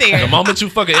right the there. moment you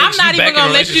fucking ex, I'm not you back even in a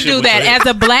gonna let you relationship do with that your ex. as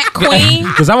a black queen.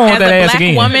 'Cause I want as that a ass black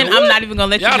again. woman, I'm not even gonna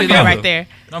let you Y'all do that together. right there.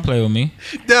 Don't play with me.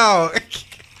 Dog.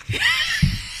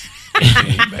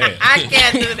 Bad. I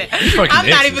can't do that. fucking I'm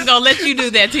not exes. even gonna let you do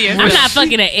that to yourself. I'm not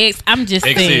fucking an ex. I'm just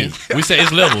Ex saying. is. We say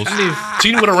it's levels.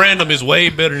 Cheating with a random is way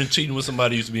better than cheating with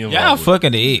somebody you used to be involved Y'all with.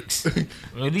 fucking the ex.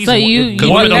 So you- Because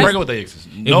One women don't ex- break up with their exes.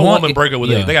 No one- woman break up with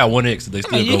their yeah. ex. They got one ex that they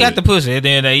still You go got the with. pussy. At the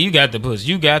end of the day, you got the pussy.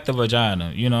 You got the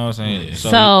vagina. You know what I'm saying?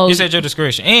 So- it's at your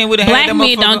discretion. And we done had Black that men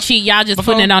motherfucker- don't cheat. Y'all just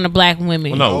before- putting it on the black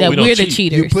women. Well, no, that we don't we're the cheat.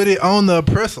 cheaters. You put it on the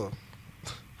oppressor.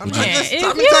 I'm Man, just if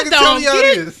I'm you talking don't tell you how get-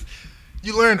 it is.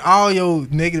 You learn all your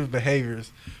negative behaviors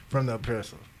from the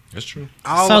oppressor. That's true.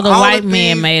 So the all white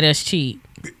man things- made us cheat.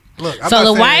 Look, I'm So not the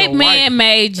saying white no man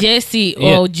made Jesse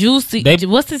Yeah. or Juicy. They-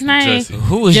 What's his name? Jesse.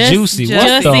 Who is Just- Juicy?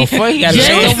 Just- What the fuck? You gotta Just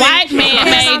say the it. white man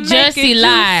made Jussie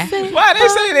lie. Why they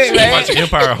say that, man? Watch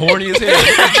Empire horny as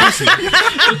hell.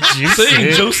 Juicy.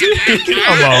 Sing, Juicy.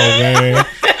 Come on, man.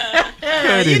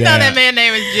 You know that man's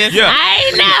name is Jesse. Yeah. I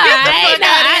ain't know. I ain't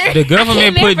know. The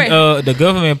government I put never- the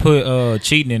government put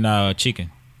cheating in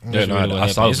chicken. Yeah, That's no, really what I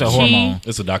happened. saw It's a it. hormone.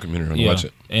 It's a documentary. Yeah, Watch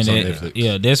it. and It's on it- Netflix.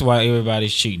 yeah, that's why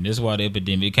everybody's cheating. That's why the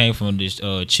epidemic it came from this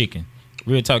chicken.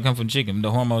 Real talk come from chicken.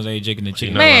 The hormones they injecting the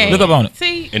chicken. Man. Look up on it.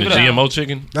 See, And the look. GMO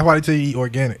chicken? That's why they tell you eat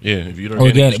organic. Yeah, if you don't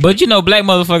Organic, but you know, black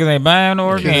motherfuckers ain't buying no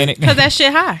organic. Cause that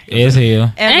shit high. As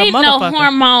hell. As a Ain't no motherfucker.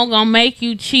 hormone gonna make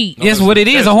you cheat. That's what it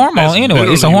is. A hormone anyway.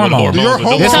 It's a hormone. Your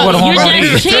hormone- That's what a You're hormone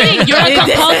just is. cheating. You're a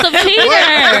compulsive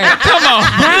cheater. Come on.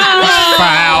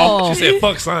 Bro. She said,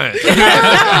 fuck science.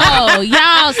 Oh,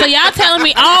 y'all. So y'all telling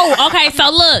me? Oh, okay.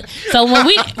 So look. So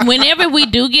whenever we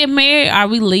do get married, are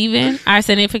we leaving our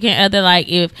significant other? Like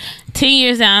if 10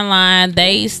 years down the line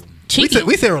they cheat,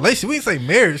 We said relationship. We didn't say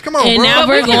marriage. Come on, and bro. now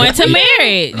we're going to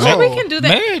marriage. Oh. We can do that.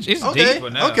 Marriage is Okay, deeper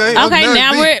now. okay. Okay,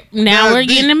 now it's deep. now Now we're it's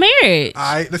deep. getting to marriage.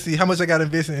 All right, let's see how much I got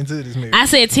invested into this marriage. I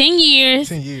said 10 years.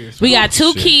 10 years. We got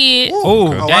 2 shit. kids. Ooh. Oh,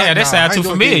 Oh, damn, nah, that sounds I too ain't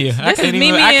doing familiar. kids. I This is can't Mimi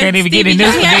even and get in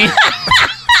this Stevie for me.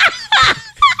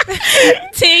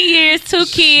 10 years, 2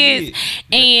 kids,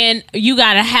 and you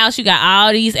got a house, you got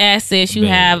all these assets, you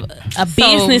have a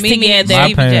business together.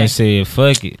 My parents said,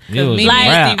 "Fuck it." It was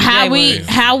Like how we it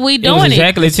was doing it?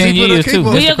 exactly 10 years too.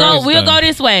 We'll go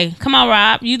this way. Come on,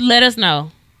 Rob. You let us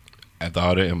know. After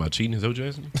all that, am I cheating? Is that what you're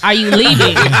asking me? Are you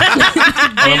leaving? Am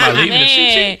I leaving if she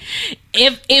Man,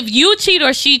 cheat? if you cheat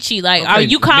or she cheat, like, Okay, are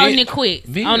you calling men- it quits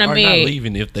Men on a are not marriage?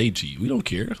 leaving if they cheat. We don't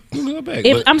care. We'll go back.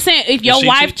 If But- I'm saying if your she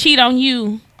wife cheat on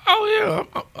you, oh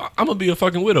yeah, I'm gonna be a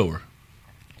fucking widower.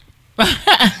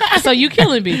 so you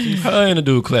killing bitches. Her and the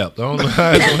dude clapped. I don't know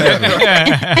how it's gonna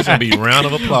happen. It's gonna be a round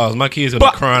of applause. My kids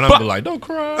gonna be crying. I'm gonna be like, "Don't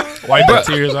cry." Wipe the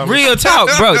tears off. Real talk,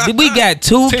 bro. We got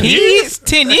 2 10 kids. years?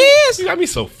 10 years. You got me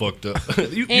so fucked up.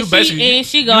 you And basically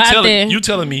she go out there. You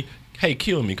telling me, "Hey,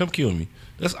 kill me. Come kill me."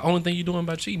 That's the only thing you doing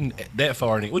by cheating that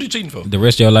far. What you cheating for? The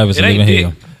rest of your life is It living ain't hell.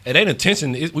 dick. It ain't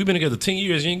attention. We've been together 10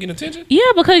 years. You ain't getting attention. Yeah,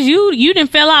 because you done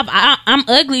fell off. I'm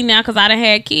ugly now because I done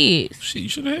had kids. Shit, you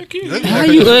should have had kids. How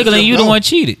you ugly and you the one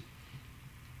cheated?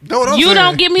 Know what I'm You saying?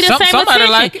 don't give me the same somebody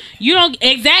attention. like it. You don't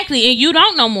exactly, and you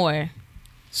don't no more.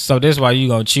 So that's why you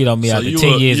gonna cheat on me So after you 10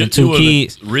 will- years you- and 2 you will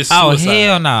kids? risk Oh suicide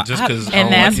hell no! Just because,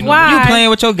 And that's why You playing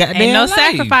with your goddamn Ain't no life.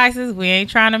 sacrifices. We ain't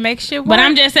trying to make shit work. But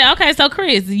I'm just saying, okay, so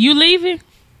Chris, you leaving?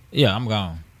 Yeah, I'm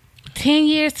gone. 10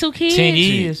 years, 2 kids? 10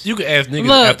 years. You can ask niggas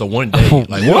Look. after one day.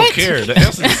 Like, we don't What? care. The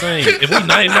answer's the same. If we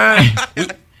 99,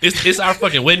 it's our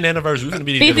fucking wedding anniversary. We're gonna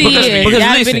be 50 together. years. Because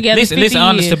Y'all been together 50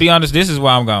 honest. years. To be honest, this is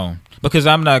why I'm gone. Because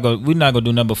we're not gonna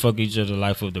do nothing but fuck each other's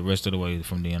life for the rest of the way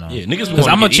from then on. Yeah, niggas. Because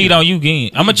I'm gonna cheat on you again.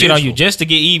 I'm gonna cheat on you vengeful. just to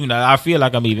get even. I feel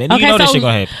like I'm even. And Okay, you know this so- shit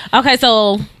gonna happen. Okay,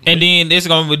 so And then it's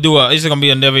gonna be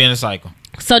a never ending cycle.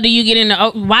 do you get in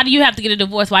why do you have to get a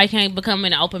divorce? Why you can't become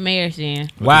in an open marriage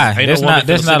then? Why? Ain't no That's woman not.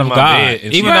 That's finna not sit of in my God. bed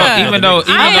and she Even got though. another Even nigga. though.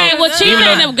 Okay, well, cheating even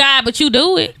ain't though- of God, but you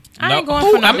do it. I ain't going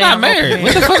Ooh, for no I'm not damn married. open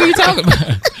What the fuck are you talking about?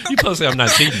 You supposed to say I'm not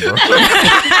cheating, bro.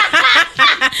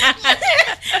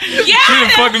 She done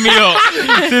fucking me up.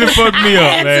 She done fucked me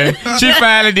up, man. She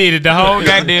finally did it. The whole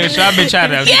goddamn show. I've been trying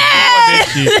to that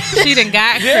shit. She done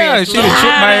got Yeah, Chris. she done tripped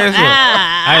my ass up.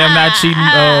 I am not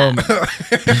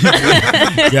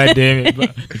cheating. God damn it.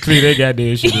 But clear that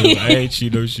goddamn shit up. I ain't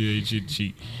cheat no shit. I ain't shit to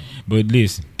cheat. But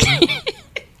listen.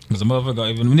 Cause a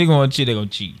motherfucker, if a nigga want to cheat, they gonna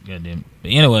cheat. Goddamn it.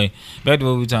 But anyway, back to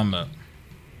what we talking about.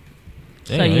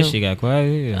 Damn, you- that shit got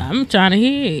quiet. Yeah. I'm trying to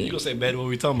hear You it. gonna say bad what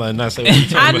we talking about and not say what we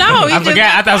talking I about. know. he I just forgot.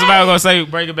 got I thought somebody was gonna say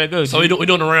break it back up. So we doing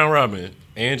the round robin.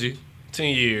 Angie,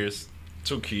 10 years,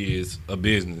 2 kids, a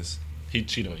business. He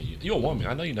cheated on you. You're a woman.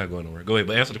 I know you're not going nowhere. Go ahead,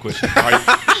 but answer the question.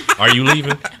 Are you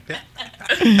leaving?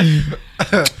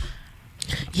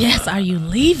 Yes, are you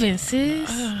leaving, sis?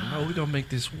 No, we gonna make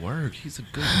this work. He's a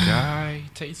good guy. He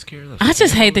takes care of the I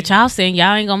just hate that y'all saying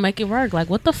y'all ain't gonna make it work. Like,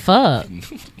 what the fuck?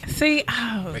 See,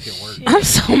 Make it work. I'm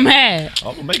so mad.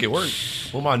 I'm gonna make it work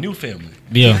with my new family.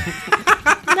 Yeah.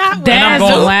 not That's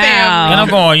going- wow. And I'm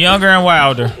going younger and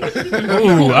wilder.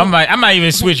 Ooh, I might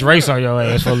even switch race on your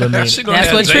ass for a little minute. She gonna That's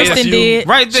have what Tristan JSU. did.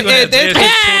 Right She gonna have there. JSU 29.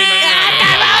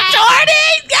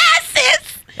 Jordan, yes,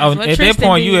 sis. Oh, what at that Tristan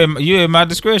point, did. you at my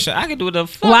discretion. I can do the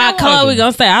fuck. Why I color want we to.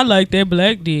 gonna say? I like that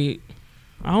black dick.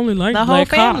 I only like The whole black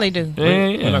family cock. do. Yeah,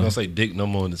 We're not yeah. gonna say dick no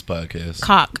more in this podcast.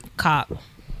 Cock.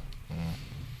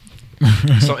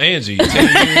 So Angie, 10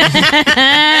 years.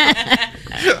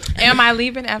 Am I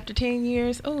leaving after 10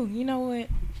 years? Oh, you know what?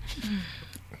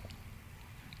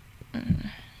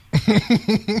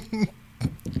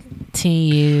 10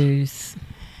 years.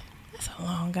 That's a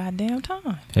long goddamn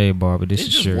time. Hey, Barbara, this It's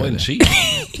is just Shirley. one cheat.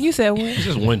 You said what? It's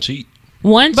just one cheat.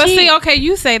 One But cheat. see, okay,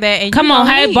 you say that. And Come you on,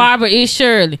 gonna hey leave. Barbara, it's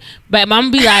Shirley. But I'm gonna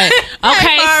be like, okay,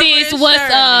 Barbara, sis, it's what's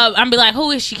Shirley. up? I'm be like,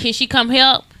 who is she? Can she come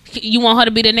help? You want her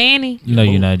to be the nanny? No,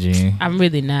 you're not, Jen. I'm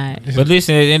really not. But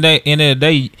listen, in the end of the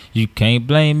day, you can't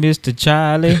blame Mr.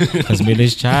 Charlie because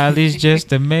Mr. Charlie's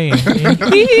just a man.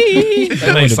 They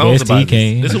Doing make the songs best he about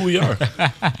can. this. This is who we are.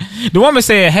 The woman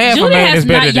said half a man is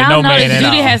better than y'all no know man that at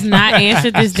Judy all. has not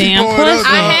answered this damn going up. question.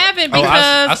 I haven't Oh,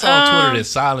 because I saw on Twitter that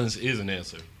silence is an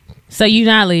answer. So you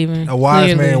not leaving? A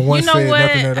wise clearly. man once You know said what?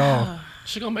 nothing at all.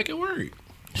 She gonna make it work.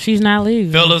 She's not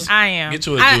leaving. Fellas, I am. get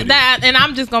to a duty. And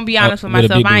I'm just gonna be honest with with a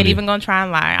myself. big I ain't booty. even gonna try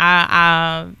and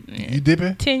lie. You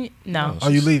dipping? No. Are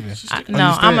you leaving? No, you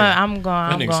I'm staying?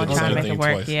 going nigga said to the try and same make it thing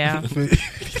work. twice. Yeah,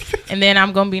 and then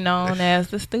I'm gonna be known as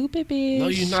the stupid bitch. No,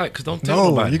 you're not. Cause don't tell No,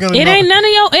 nobody. you're gonna. It know- ain't none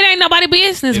of your. It ain't nobody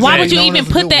business. It's Why ain't would you known even as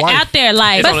a put good that wife. out there?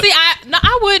 Like, But see,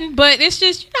 I wouldn't. But it's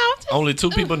just Only 2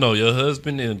 people know your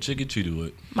husband and chick you cheated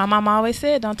with. my mom always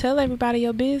said, "Don't tell everybody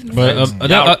your business." But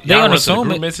they y'all gonna run to the assume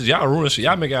group it. message. Y'all ruin shit.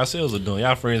 Y'all make ourselves look dumb.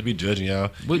 Y'all friends be judging y'all.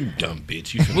 We dumb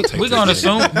bitch. You finna take We're this gonna shit.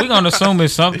 assume. We're gonna assume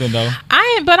it's something though.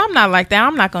 I ain't, but I'm not like that.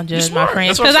 I'm not gonna judge my smart.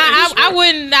 friends That's what because I'm saying. You I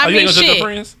wouldn't. I Oh, you mean, ain't gonna judge your shit.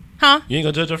 friends? Huh? You ain't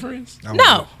gonna judge your friends?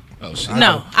 No. Oh shit.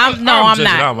 No, I'm judging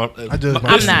not. them. I judge Listen,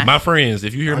 myself. not. My friends,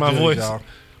 if you hear I my judge voice, y'all.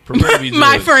 prepare to be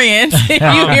My judged. friends, if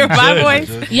you hear my judge.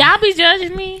 voice. Y'all be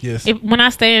judging me? Yes. When I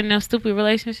stay in them stupid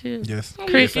relationships? Yes.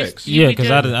 Crickets? facts. You Yeah, be because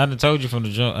I judging? done told you from the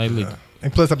jump. Hey, look.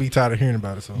 And plus, I be tired of hearing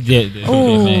about it. So Yeah,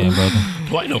 man, brother.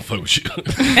 Why you don't fuck with you?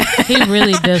 He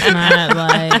really does not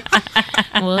like.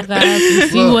 Well, guys, you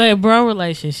see Look. what bro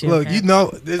relationship? look, got. you know,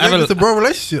 it's a bro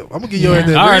relationship. I'm gonna give you Yeah.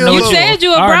 that. I already know real what You love. said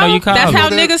you a I already know bro. you called That's me. how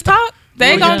That- niggas talk.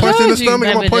 They You gonna punch in the judge you. stomach,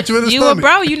 I'm gonna punch you in the You a stomach.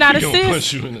 bro. You not He a gonna sis.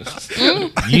 punch you in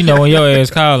the You know when your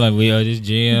ass calling, we are just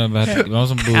jam about to on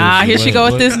some bullshit. Ah, here she go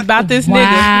with this about this nigga.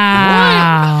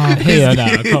 Wow. Hell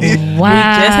nah, come on.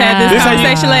 Wow. Just had this This how you-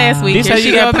 conversation last week. this Here how she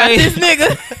you go got about paid? this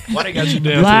nigga. Why they got you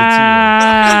down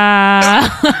Wow.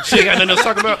 to the She ain't got nothing else to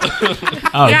talk about.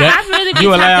 Oh, Yeah, that, I really be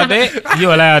you allowed talking that?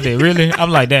 You allowed that? Really?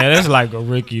 I'm like that. That's like a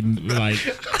Ricky, like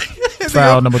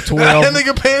foul number That 12.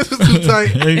 nigga pants was too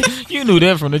tight. You knew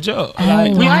that from the jump. Oh,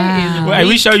 Like, wow.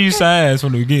 we show you signs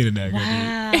from the beginning. Now,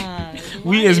 Wow.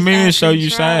 we as men show you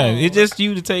signs. It's just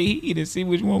you to take heed and see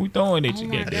which one we throwing at you.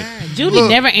 Oh my goddamn. God. Judy Look.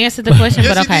 never answered the question,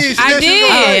 Yes, but she okay. did. She I said she did. was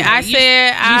gonna- I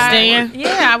said I. staying?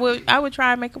 Yeah, I would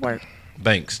try and make it work.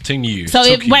 Banks, 10 years. So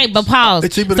two if wait, kids. but pause.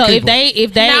 It's cheaper to So keep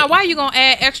if they, Now, why you gonna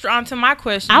add extra onto my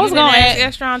question? I was You didn't gonna ask add-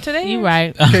 extra onto theirs. you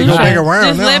right. Can't go back around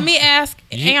Just now. let me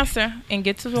answer and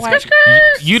get to the white.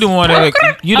 You the one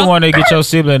that get your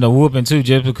sibling a whooping too,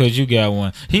 just because you got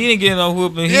one. He didn't get no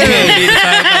whooping. He can't get the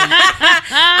same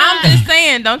thing. I'm just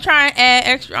saying, don't try and add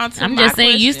extra onto I'm my just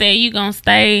saying, you question. said you gonna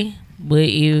stay, but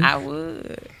I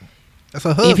would. That's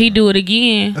a husband. if he do it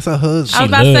again, That's a husband. I was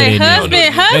about to say, love that husband. nigga.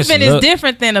 Husband That's is love.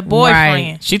 different than a boyfriend.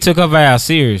 Right. She took her vow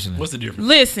seriously. What's the difference?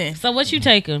 Listen, so what you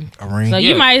taking? A ring. So you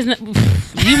Yeah. might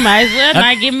you might as well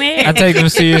not get married. I take them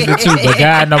seriously too, but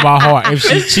God know my heart. If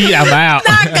she cheat, I'm out.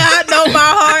 not God know my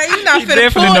heart. You not He finna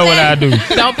definitely pull know what I that.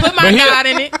 do. Don't put my But he- God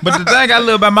in it. But the thing I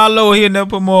love about my Lord, he'll never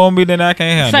put more on me than I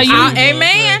can't So handle. you-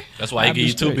 Amen. That's why I I'll give be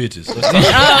you two straight. bitches. Let's talk.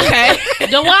 Oh, okay.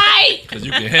 Dwight Because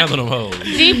you can handle them hoes.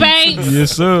 G Banks.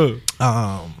 Yes, sir.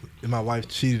 And my wife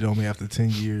cheated on me after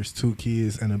 10 years, 2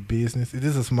 kids, and a business. Is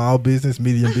this a small business,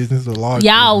 medium business, or large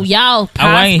Y'all business?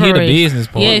 prosperous. I ain't hear the business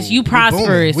part. Yes, you We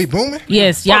prosperous. booming. We booming?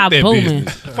 Yes, Fuck y'all that booming.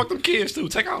 business. Fuck them kids too.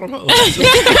 Take all them hoes.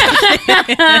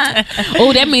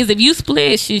 Oh, that means if you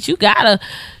split shit, you gotta.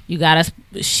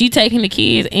 She taking the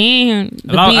kids and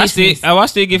the I business.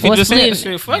 still get Or 50%. split-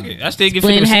 Shit, fuck it. I still get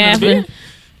Split in 50% half. of the bill.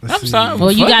 Let's I'm see. sorry.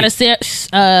 Well, you Fuck gotta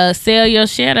it. sell your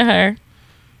share to her.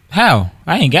 How?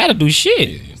 I ain't gotta do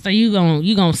shit. So you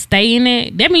gonna stay in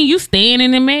it? That mean you staying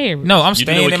in the marriage? No, I'm You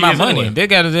staying deal with in my kids money.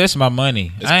 anyway. That's my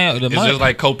money. I ain't the It's money. just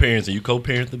like co-parenting. You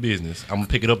co-parent the business. I'm gonna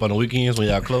pick it up on the weekends when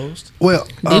y'all closed. Well,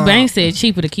 G Banks said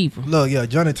cheaper to keep her. look, yeah,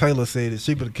 Johnny Taylor said it's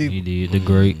cheaper to keep. He did the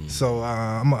great. So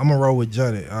I'm gonna roll with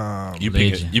Johnny.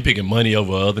 Legend. You picking money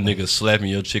over other niggas slapping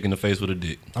your chick in the face with a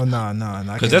dick. Oh nah.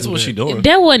 Because that's what she doing.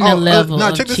 That wasn't the Oh, level. nah,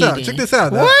 of check this cheating. out. Check this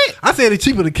out. What? I said it's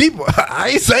cheaper to keep her. I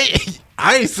ain't say.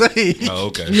 Oh,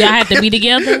 okay. Y'all have to be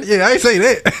together. Yeah, I ain't say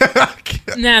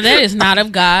that. Now that is not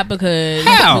of God because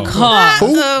How?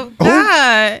 Who? Oh,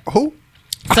 God. Who?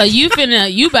 So you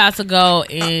about to go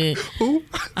and Who?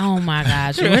 oh my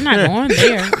gosh, we're not going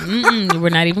there. We're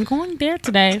not even going there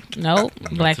today. Nope.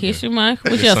 Black History Month.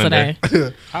 What's It's yesterday?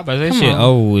 How about that Come shit? on.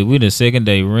 Oh, we the second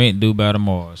day rent due by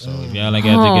tomorrow. So if y'all ain't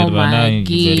got Oh, together by my now, you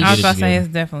goodness. better I was get about it to say together.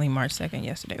 it's definitely March 2nd.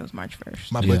 Yesterday was March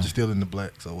 1st. My Yeah. budget's still in the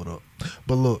black. So what up?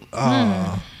 But look, Is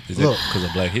that look. because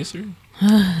of Black History?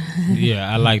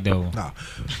 Yeah, I like that one.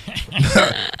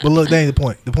 But look, that ain't the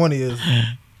point. The point is,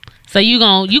 So you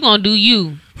gonna do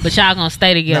you, but y'all gonna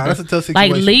stay together. nah, that's a tough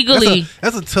situation. Like legally.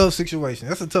 that's a tough situation.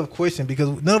 That's a tough question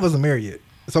because none of us are married yet.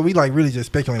 So we like really just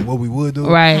speculating what we would do.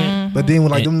 Right. But then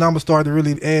when like them numbers start to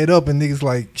really add up and niggas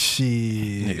like shit.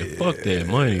 Nigga, fuck that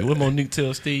money. What Monique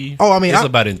tell Steve? Oh, I mean, it's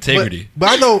about integrity. But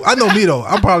I know me though.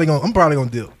 I'm probably gonna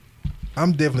deal.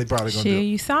 I'm definitely probably gonna Shit, deal.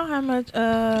 you saw how much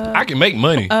I can make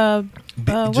money.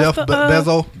 what's Jeff the,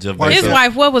 Bezos. Jeff White his Bezos. Bezos.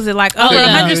 wife, what was it, like over yeah.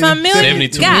 100 something million?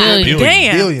 72 God billion.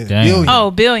 damn. Billion. Damn. Billion.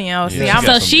 Oh, billion. Oh, see, Yeah, I'm she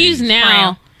got So some she's billions.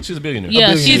 now. She's a billionaire. Yeah,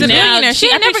 billionaire. she's She's a now. billionaire. She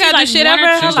ain't never I think gotta she's do shit one or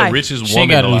ever in two- her She's the life. richest She ain't woman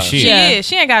gotta do alive. shit. She Yeah. is.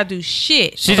 She ain't got to do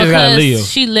shit. She just gotta Because live.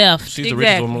 she left. She's the Exactly.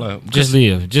 richest woman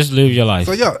alive. Just live your life.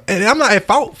 So yo, and I'm not at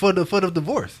fault for the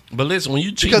divorce But listen, when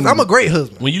you cheat, because I'm a great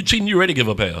husband. when you cheating, you ready to give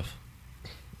up half.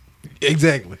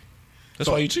 Exactly. That's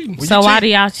why you cheating. When So you why cheat- do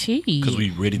y'all cheat? Because we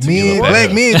ready to Men, give up black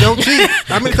half. men don't cheat.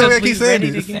 How many times I keep saying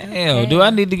this? Hell, do I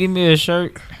need to give me a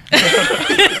shirt?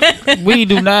 We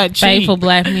do not cheat. Faithful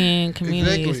black men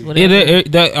communities, Exactly. whatever.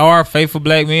 There are faithful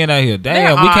black men out here.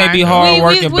 Damn, we can't be There hard are.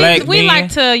 working black we men. like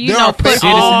to, There are put faithful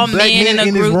all black men in men a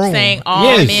in this group room. saying all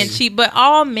Yes. men cheat, but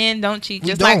all men don't cheat. We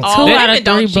Just like don't. all 2 out women of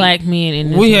don't 3 cheat. black men in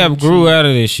this We room have cheat. grew out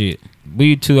of this shit.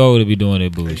 We too old to be doing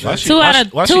that bullshit. Why she- 2 why out she-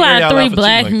 of why she 2 air out y'all of 3 out for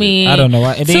black cheating like men. I don't know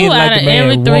why. And 2 then out like of the man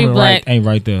every 3 woman black. ain't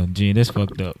right there. Gee, that's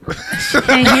fucked up.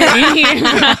 Can't hear.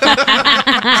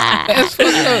 That's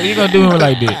fucked up. You gonna do him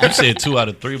like that? You said 2 out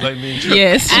of 3 black men. cheat?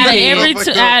 Yes. out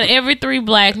Yeah. of every 3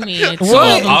 black men, 2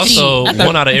 What? of them Also, cheat.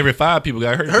 1 out of every 5 people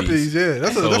got herpes. Herpes, yeah,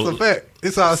 that's a fact.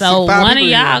 It's all So 5 one of people in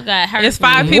y'all here. got hurt. It's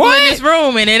 5 people in this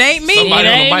room, and it ain't me. Somebody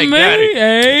It on the ain't mic me. got it.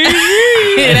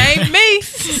 It ain't me.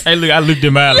 Hey, look, I looked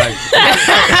him out like.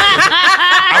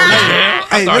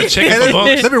 I started checking for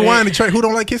bumps. let me rewind the track. Who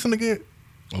don't like kissing again?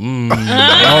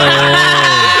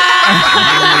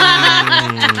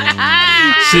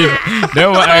 Shit, that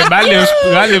why hey, my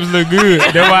lips look good.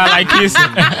 That's why I like kissing.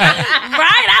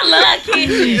 Right, I love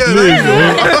kissing.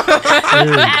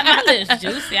 My lips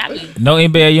juicy. I be. No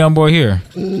in-bed young boy here.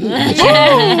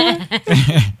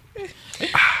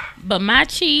 But my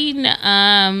cheating,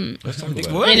 Let's talk about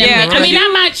it. What? Yeah, I mean,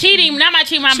 not my cheating,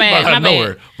 my She bad, brought my out bad.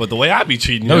 nowhere. But the way I be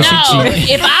cheating, No, you know, she No,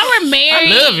 cheating. if I were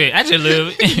married, I love it. I just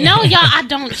love it. no, y'all, I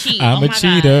don't cheat. I'm Oh a my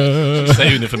cheater.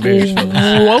 saving it for marriage.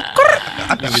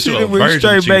 I think Shit, you a went virgin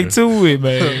straight back cheater. to it,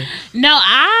 man. God. No,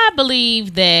 I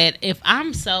believe that if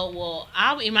I'm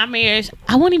in my marriage,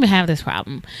 I wouldn't even have this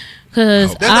problem.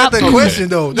 Because That's not the question,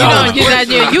 though. You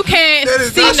can't That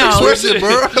is see not your question, bro.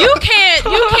 You can't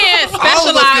All of us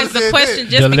specialize could've the said question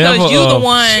that. just The because level you the of-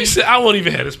 one. She said, I won't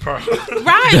even have this problem.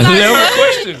 Right. The like, level of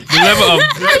Question. The level of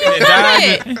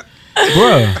Right.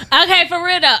 bruh. okay, for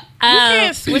real though. You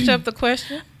can't switch up the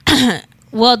question.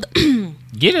 Well,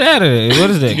 Get it out of there. What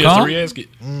is that? You have to Calm? re-ask it.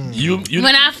 You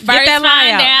when I first Get that lie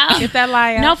find out. out, Get that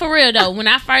lie out. no, for real though. When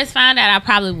I first found out, I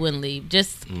probably wouldn't leave.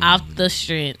 Just off the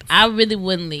strength, I really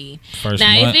wouldn't leave. First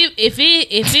Now, month. if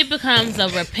it becomes a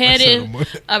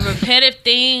repetitive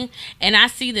thing, and I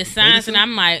see the signs, and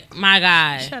I'm like, my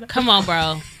God, come on,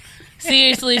 bro.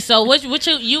 Seriously, so what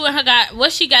you and her got?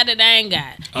 What she got that I ain't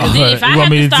got? 'Cause then if I You have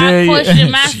want me to to start tell you? questioning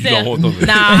you don't want myself, them.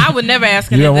 Nah, I would never ask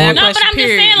her You don't that want- no, but question. I'm just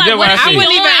period. saying, like, That's what why I are said- you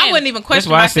doing? I wouldn't even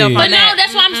question why I myself said- on But no, that.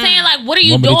 that's what I'm saying. Like, what are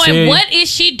you Want me to tell doing? you? What is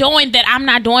she doing that I'm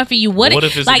not doing for you? What if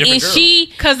it's a like? different Is girl? she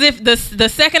Because if the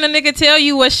second a nigga tell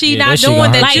you what she Yeah, not that shit doing,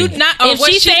 gonna that hurt you you. not, or if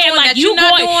what she she saying doing like that you you not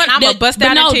going, doing, I'm gonna bust but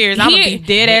out no, in tears. I'm gonna be here-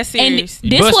 dead ass And serious. You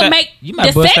this bust would out- make you might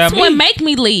the bust sex out would me. make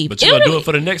me leave. But you gotta do it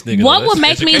for the next nigga. What though. would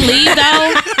That's make me education. leave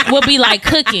though would be like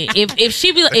cooking. If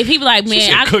he be like, She man,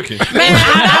 said cooking.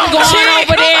 I'm going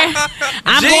over there.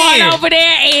 I'm going over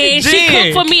there, and she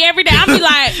Jen. cook for me every day. I'll be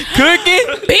like,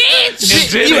 Cooking? bitch. If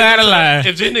Jen You nigga- out of line.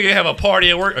 If Jen nigga have a party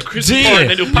at work, a Christmas party, Jen,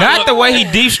 they do pop not up. the way he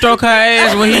deep stroke her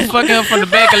ass when he fucking her from the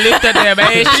back and lift that damn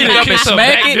ass. She up and Kiss her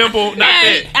smack back it. dimple, not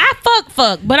Hey, that. I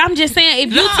fuck, but I'm just saying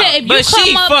if you But come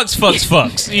she up,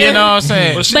 fucks. You know what I'm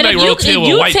saying? But she but make if you rotel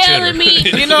with white telling cheddar.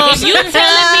 me, You know what I'm if you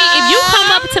telling me, if you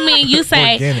come up to me and you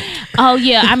say, Organic. oh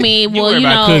yeah, I mean, well, worry you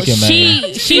about know, cooking,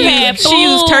 man. she had food. She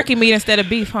used turkey meat instead of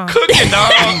beef, huh? Cooking,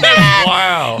 dog. That's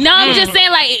wild. No, I'm just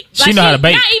saying like She know how to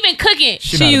bake. Not even cooking.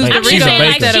 She used I'm the just She's a saying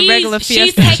like baker. instead of regular she's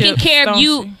Fiesta taking chips, care of don't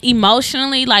you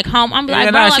emotionally, like home. I'm Yeah,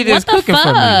 like, nah, bro, she like what just the cooking for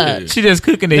fuck? me. She just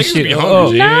cooking that Niggas shit. be hungry, Oh,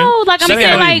 Jen. No, like I'm She saying,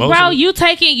 got like, bro, emotional. you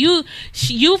taking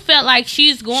you felt like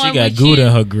she's going. she got with good you.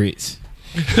 in her grits.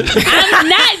 I'm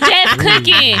not just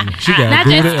cooking. She got not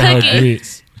good just in her cooking.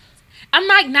 grits. I'm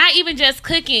like not even just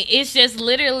cooking. It's just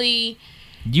literally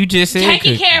You just said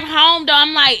taking cooking. care of home. Though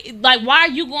I'm like, why are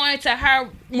you going to her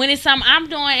when it's something I'm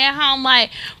doing at home? Like,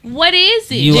 what is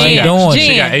it? You ain't doing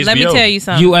She it. got Jen, let me HBO. tell you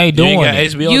something. You ain't You doing ain't got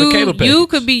it. HBO on the cable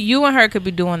package. You and her could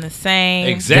be doing the same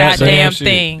Exactly. goddamn Same shit.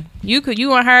 thing.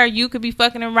 You and her, you could be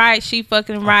fucking him right. She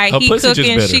fucking him right. Her He pussy just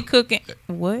cooking. better. She cooking.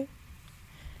 What?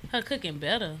 Her cooking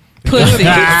better. Pussy.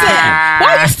 Why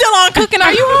are you still on cooking?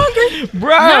 Are you hungry? Bro.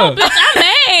 No, bitch, I'm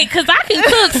mad because I can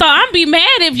cook, so I'm be mad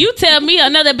if you tell me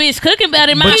another bitch cooking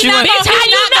better than mine. But you ain't- Bitch, how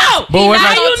you know? But what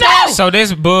How if I- you know? So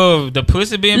that's above the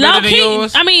pussy being Low better than key,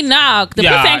 yours? I mean, nah, the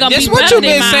Yeah, pussy ain't gonna that's be what better you than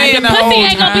been mine. saying The the pussy whole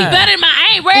ain't gonna be time. better than mine.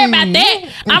 I ain't worried about that.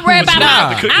 I'm worried about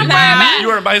Nah, mine. I'm worried about. You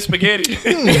worried about his spaghetti?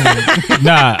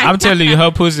 Nah, I'm telling you,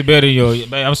 her pussy better than yours.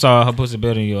 Babe, I'm sorry, her pussy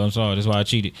better than yours. I'm sorry, that's why I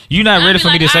cheated. You not I ready be for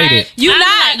me like, to say alright. that. You I'm not.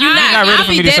 like, You I'm not. not ready I'll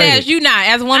for be me to dead say ass. that. You not.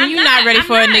 As a woman, I'm you not. not ready I'm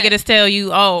for a not. nigga to tell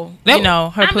you, oh, That- you know,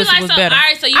 her I be pussy like, was so, better.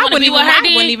 alright, so you I wanna wouldn't be with even- her I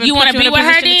then? wouldn't even You put wanna you in be a with her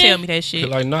position to then? tell me that shit.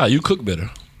 Like, nah, you cook better.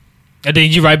 And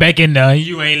then you right back in there.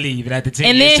 You ain't leaving after 10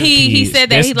 And years. then he said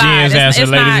that That's he lied. Jen's answer,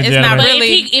 It's ladies not. and It's not gentlemen. But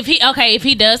really.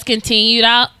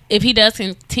 if he does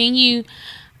continue,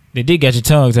 They did get your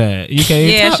tongue tied. You can't even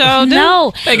Yeah, talk. sure do.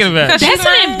 No, Thinking about it. Because that's she's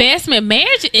lying. an investment.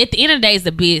 Marriage at the end of the day is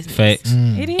a business. Facts.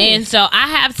 It is. And so I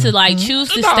have to like choose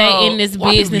to No, stay in this why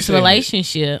people be business saying that?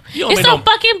 relationship. You don't It's make no no-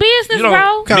 fucking business, You don't-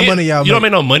 bro. What kind of money y'all You don't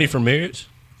make? make no money from marriage.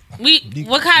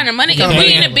 What kind of money? What kind If of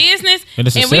we money? in a business And and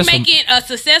it's we successful. making a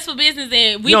successful business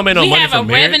and we You don't make no money have a from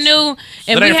marriage. revenue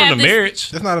and That we ain't have from the this.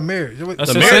 marriage. That's not a marriage. A The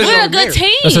success- marriage We're a is good marriage. team.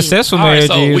 A successful All right, marriage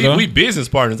so is, we business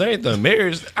partners. That ain't the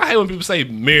marriage. I hate when people say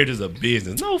marriage is a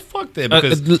business. No, fuck that.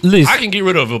 Because listen. I can get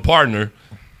rid of a partner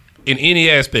in any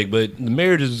aspect, but the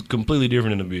marriage is completely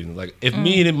different than the business. Like if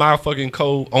me and my fucking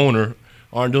co-owner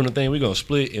aren't doing the thing, we gonna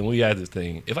split and we got this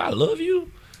thing. If I love you,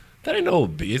 that ain't no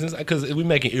business. Because we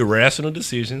making irrational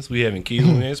decisions. We having kids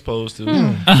when we ain't supposed to.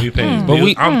 We paying But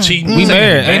bills. I'm cheating. we taking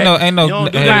married. it back. Ain't no- You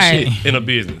don't do Right. that shit in a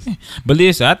business. But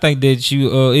listen, I think that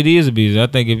it is a business.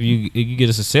 I think if you get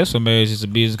a successful marriage, it's a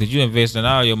business because you investing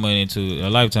all your money into a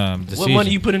lifetime decision. What money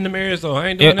you put in the marriage though? I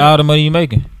ain't doing All that. the money you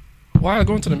making, Why is it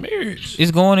going to the marriage? it's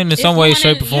going into some way, going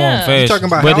shape, in- or form, yeah. fashion. You talking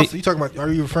about Whether- house? You talking about?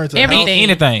 Are you referring to Everything. house?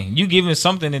 anything. You giving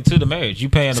something into the marriage. You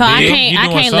paying So a I bill. can't- You I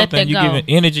doing can't let something. that You go. giving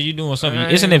energy. You doing something.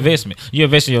 It's an investment. You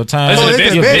investing your time. It's Oh, an it's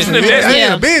an investment. investment. It's an It ain't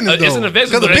a investment. business It's an though.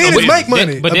 investment, Because but the it ain't no business make business.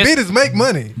 money. But The that's- business make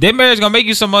money. That marriage gonna make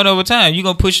you some money over time. You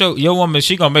gonna push your woman.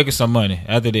 She gonna make her some money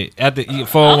after that. After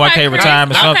 401k Okay,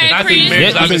 retirement Chris. something. Okay, I think Chris.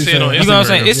 marriage. Yeah, I've been saying on You know what I'm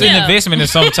saying? Instagram. It's an Yeah. investment in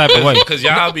some type of way. Because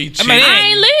y'all be cheating. mean, I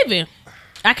ain't leaving.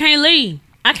 I can't leave.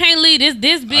 I can't leave this Oh,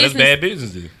 that's business. bad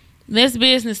business, dude. This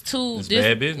business too. It's this,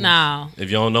 bad business. No. If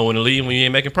you don't know when to leave when you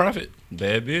ain't making profit,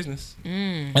 bad business.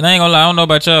 And I ain't gonna lie, I don't know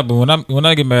about y'all, but when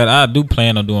I get married, I do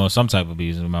plan on doing some type of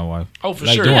business with my wife. Oh, for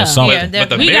Like sure. doing Yeah. something. Yeah, But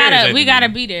the We marriage gotta ain't the-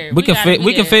 be there. We can gotta be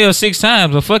we can there. fail 6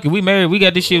 times, but fuck it, we married. We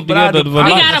got this shit But I together. do- for I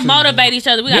We life. gotta motivate each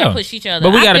other. We gotta Yeah. push each other.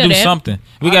 But we I gotta feel do that. something.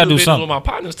 We I gotta do business something. with my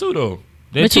partners too, though.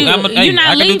 That But too. you're I not can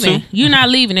do leaving. too. You're not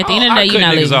leaving. At the end of the day, I you're cut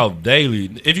not niggas leaving. off daily.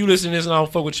 If you listen to this and I don't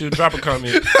fuck with you, drop a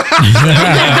comment.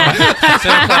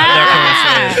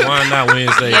 7o'clock.com/. Why not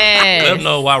Wednesday? Yes. Let them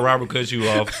know why Robert cut you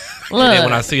off. And Look. then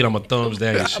when I see it, I'm a thumbs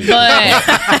down and shit.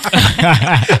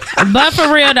 But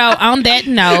for real though, on that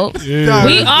note,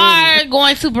 we are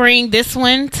going to bring this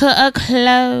one to a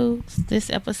close. This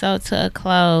episode to a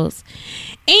close,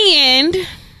 and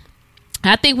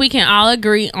I think we can all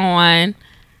agree on.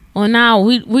 Well, no,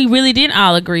 we really didn't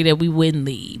all agree that we wouldn't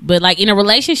leave, but like in a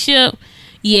relationship,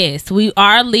 yes, we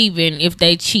are leaving if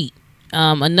they cheat.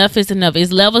 Enough is enough.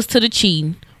 It's levels to the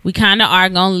cheating. We kind of are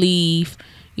gonna leave.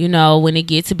 You know, when it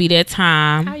gets to be that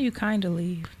How time. you kind of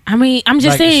leave? I mean, I'm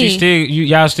just Like saying. she still,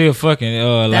 y'all still fucking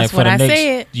like That's for what the I next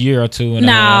said. year or two and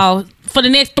a half. No, for the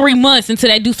next 3 months until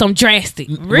they do something drastic.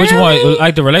 Which one?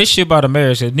 Like the relationship or the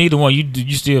marriage? 'Cause neither one.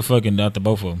 You still fucking out the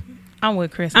both of them. I'm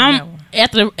with Chris on that I'm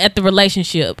one. at the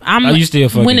relationship. I'm Oh, you still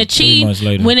fucking when it 3 cheat months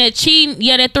later. when it cheat.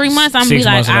 Yeah, that 3 months. I'm 6 be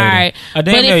like, months all later. right. A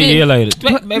damn But near a if year it-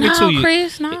 later. Maybe no, 2 years.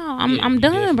 Chris, no, I'm you done,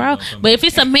 definitely bro. done something. But if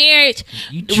it's a marriage,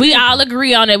 we tripping. all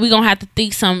agree on that. We gonna have to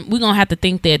think We gonna have to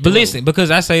think that. But through. listen,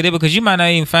 because I say that because you might not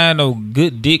even find no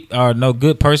good dick or no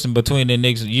good person between the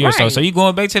next year or so. Right. So you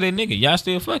going back to that nigga. Y'all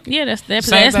still fucking. yeah, that's Same that's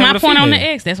thing my with a point on the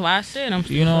female. X. That's why I said I'm.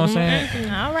 You know what I'm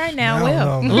saying? All right now, I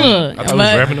well. don't know. Look, I thought we was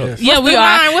but- wrapping up. Yeah, we the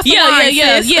are. line? What's the line,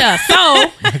 sis? Yeah.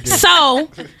 So,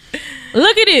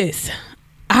 look at this.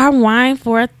 Our wine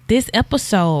for this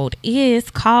episode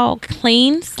is called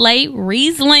Clean Slate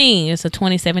Riesling. It's a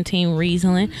 2017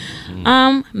 Riesling,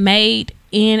 made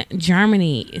in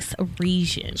Germany. It's a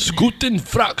region. Scootin'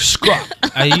 Frock Scrap.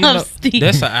 You know, Steve.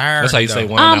 that's an iron. That's how you say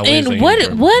wine. Not Wednesday And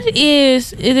in what is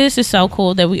this is so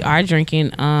cool that we are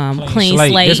drinking clean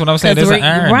slate. slate. That's what I'm saying. 'Cause That's an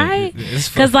we're- iron. right? It's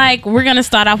Because like we're gonna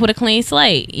start off with a clean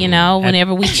slate. You know,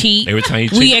 whenever we cheat, Every time you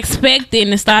we cheat.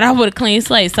 expecting to start off with a clean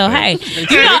slate. So hey, you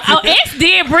know, X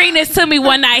did bring this to me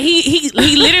one night. He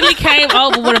literally came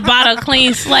over with a bottle of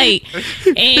clean slate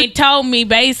and told me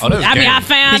basically. Oh, that was I mean, game. I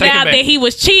found Take it out back. that he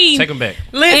was cheating. Take him back.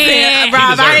 Listen, And-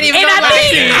 Rob, I He didn't even And know I about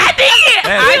did. this. I did.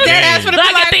 That's dead ass game. for the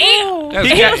Like like, at the end, ooh. That's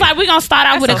he game. was like, "We're gonna start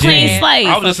out with a That's clean okay. slate."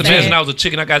 I was just so imagining sad. I was a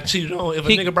chicken. I got cheated on. If a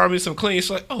nigga brought me some clean, it's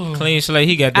like, oh. Clean slate.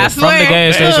 He got I that from the swear.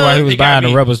 gas station while he was He got buying the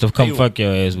me. rubbers to come He- fuck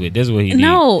your ass with. That's what he did.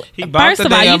 No, He bought first the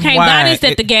of all, you damn can't buy wine. this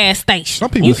at the gas station. Some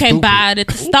people You can't stupid. buy it at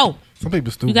the store. Some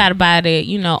people stupid. You gotta buy it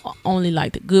at, only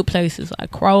like the good places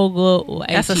like Kroger or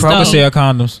That's a H-E-B. Kroger So- sell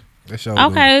condoms. That show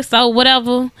Okay, so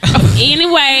whatever.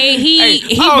 Anyway,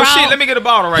 he brought me get a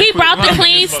bottle he brought the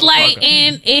clean slate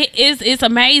and it's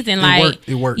amazing. Like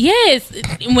It worked. yes,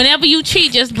 whenever you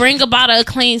cheat, just bring a bottle of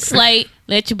clean slate.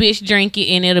 Let your bitch drink it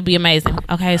and it'll be amazing.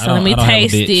 Okay, so let me I don't have a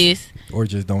taste bitch. this. Or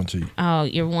just don't cheat. Oh,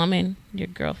 your woman, your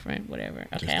girlfriend, whatever.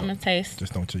 Okay, I'm gonna taste.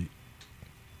 Just don't cheat.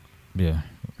 Yeah.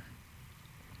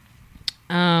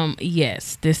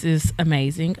 Yes, this is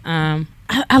amazing.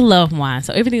 I love wine,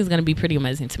 so everything's gonna be pretty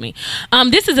amazing to me.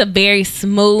 This is a very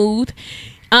smooth.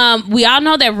 We all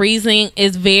know that Riesling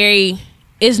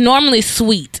is normally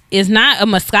sweet. It's not a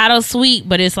Moscato sweet,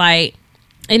 but it's like,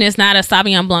 and it's not a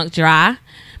Sauvignon Blanc dry,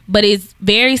 but it's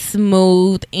very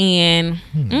smooth and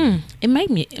it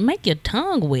make your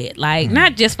tongue wet. Like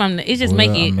not just from it just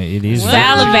make it, it is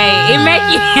salivate. It make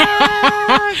you.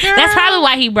 That's probably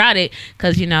why he brought it,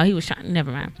 because he was trying.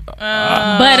 Never mind.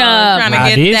 Trying to I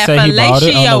get did that say he brought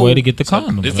it on the fellatio. way to get the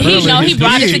condom. He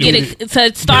brought it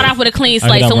to start off with a clean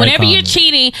slate. So whenever you're condom.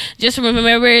 cheating, just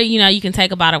remember, you can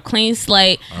take about a clean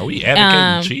slate. Are we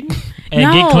advocating cheating?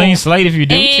 And get clean slate if you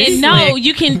do And cheat. no,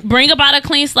 you can bring about a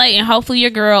clean slate, and hopefully your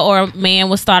girl or man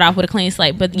will start off with a clean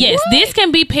slate. But yes, this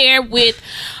can be paired with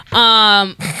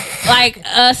like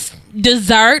a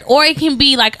dessert, or it can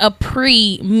be like a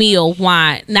pre-meal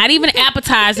wine. Not even an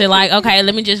appetizer. Like, okay,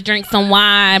 let me just drink some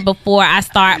wine before I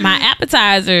start my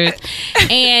appetizers.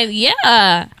 And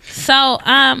yeah, so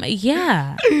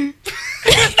yeah.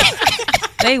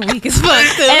 They weak as fuck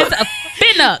too. As a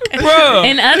finnuck. Bro.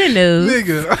 In other news,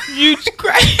 Nigga. You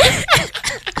crazy.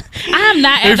 I'm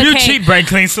not If you advocating. cheat, bring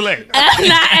clean slate. I'm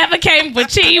not advocating for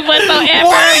cheating whatsoever,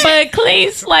 but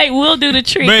clean slate will do the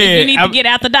trick. Man, if you need to get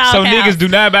out the dog So house. niggas do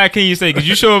not buy clean slate, because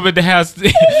you show up at the house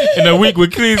in a week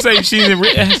with clean slate. She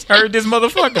has heard this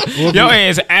motherfucker. Your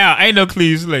ass out. Ain't no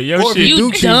clean slate. Your Or if shit. you You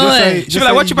do cheat, done. She be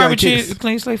like, what you buy got with kids?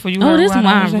 clean slate for? You Oh, heard this wine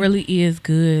wine on really is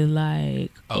good.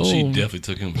 Like, Oh, she definitely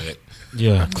took him back.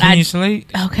 Yeah, clean slate.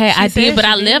 okay, I said did, but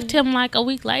she I did. left him like a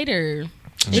week later.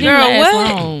 It didn't Girl, last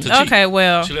what? long. To cheat. Okay,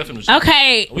 well, She left him.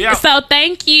 Okay, We out. so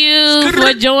thank you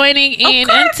for joining, and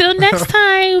until next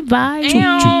time, bye.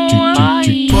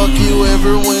 Bye. Fuck you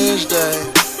every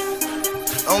Wednesday.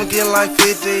 I'm getting like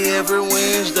 50 every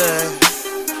Wednesday.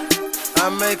 I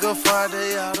make a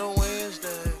Friday out of